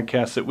these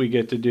podcasts that we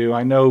get to do,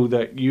 I know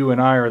that you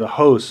and I are the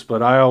hosts,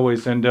 but I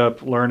always end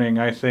up learning,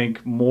 I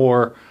think,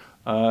 more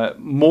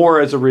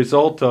as a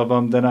result of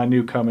them than I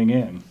knew coming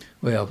in.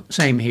 Well,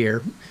 same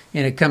here.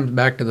 And it comes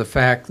back to the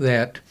fact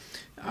that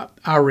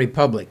our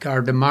republic,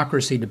 our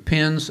democracy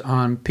depends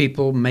on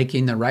people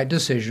making the right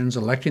decisions,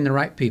 electing the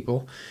right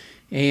people,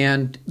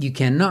 and you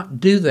cannot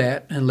do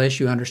that unless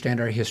you understand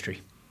our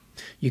history.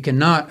 You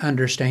cannot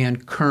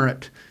understand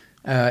current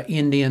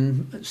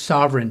Indian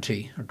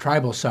sovereignty or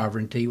tribal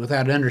sovereignty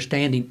without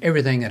understanding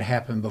everything that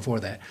happened before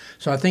that.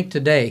 So I think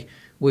today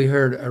we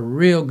heard a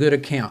real good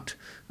account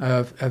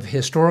of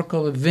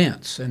historical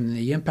events and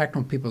the impact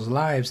on people's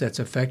lives that's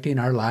affecting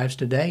our lives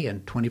today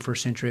in 21st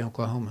century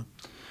Oklahoma.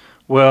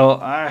 Well,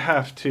 I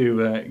have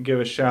to give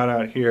a shout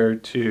out here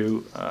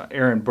to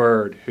Aaron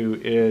Bird, who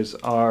is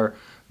our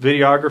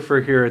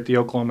videographer here at the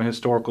Oklahoma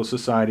Historical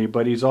Society,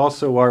 but he's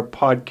also our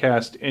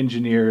podcast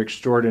engineer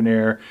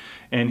extraordinaire,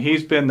 and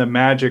he's been the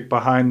magic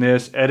behind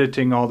this,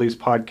 editing all these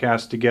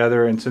podcasts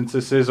together. And since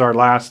this is our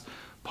last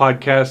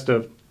podcast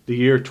of the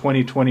year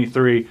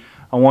 2023,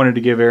 I wanted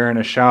to give Aaron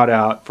a shout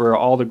out for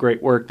all the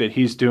great work that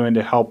he's doing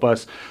to help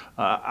us.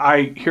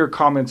 I hear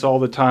comments all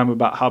the time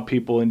about how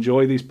people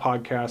enjoy these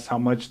podcasts, how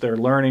much they're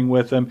learning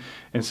with them.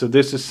 And so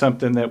this is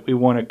something that we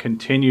want to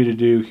continue to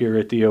do here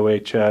at the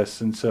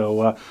OHS. And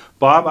so,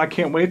 Bob, I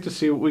can't wait to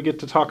see what we get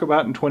to talk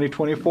about in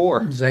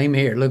 2024. Same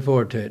here. Look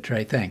forward to it,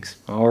 Trey.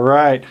 Thanks. All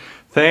right.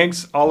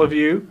 Thanks, all of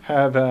you.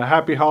 Have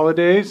happy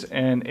holidays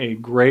and a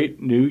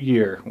great new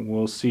year.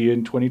 We'll see you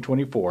in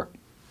 2024.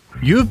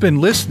 You have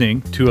been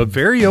listening to a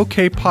Very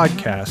Okay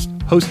podcast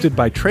hosted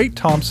by Trey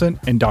Thompson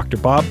and Dr.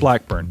 Bob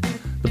Blackburn.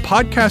 The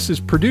podcast is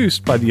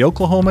produced by the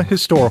Oklahoma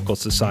Historical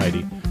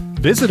Society.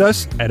 Visit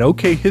us at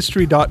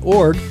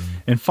okhistory.org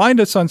and find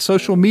us on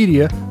social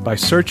media by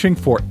searching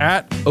for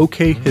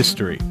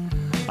 @OKHistory.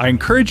 I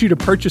encourage you to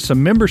purchase a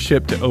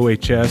membership to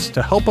OHS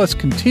to help us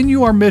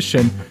continue our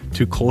mission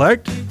to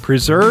collect,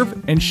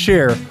 preserve, and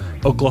share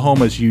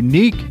Oklahoma's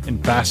unique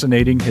and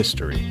fascinating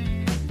history.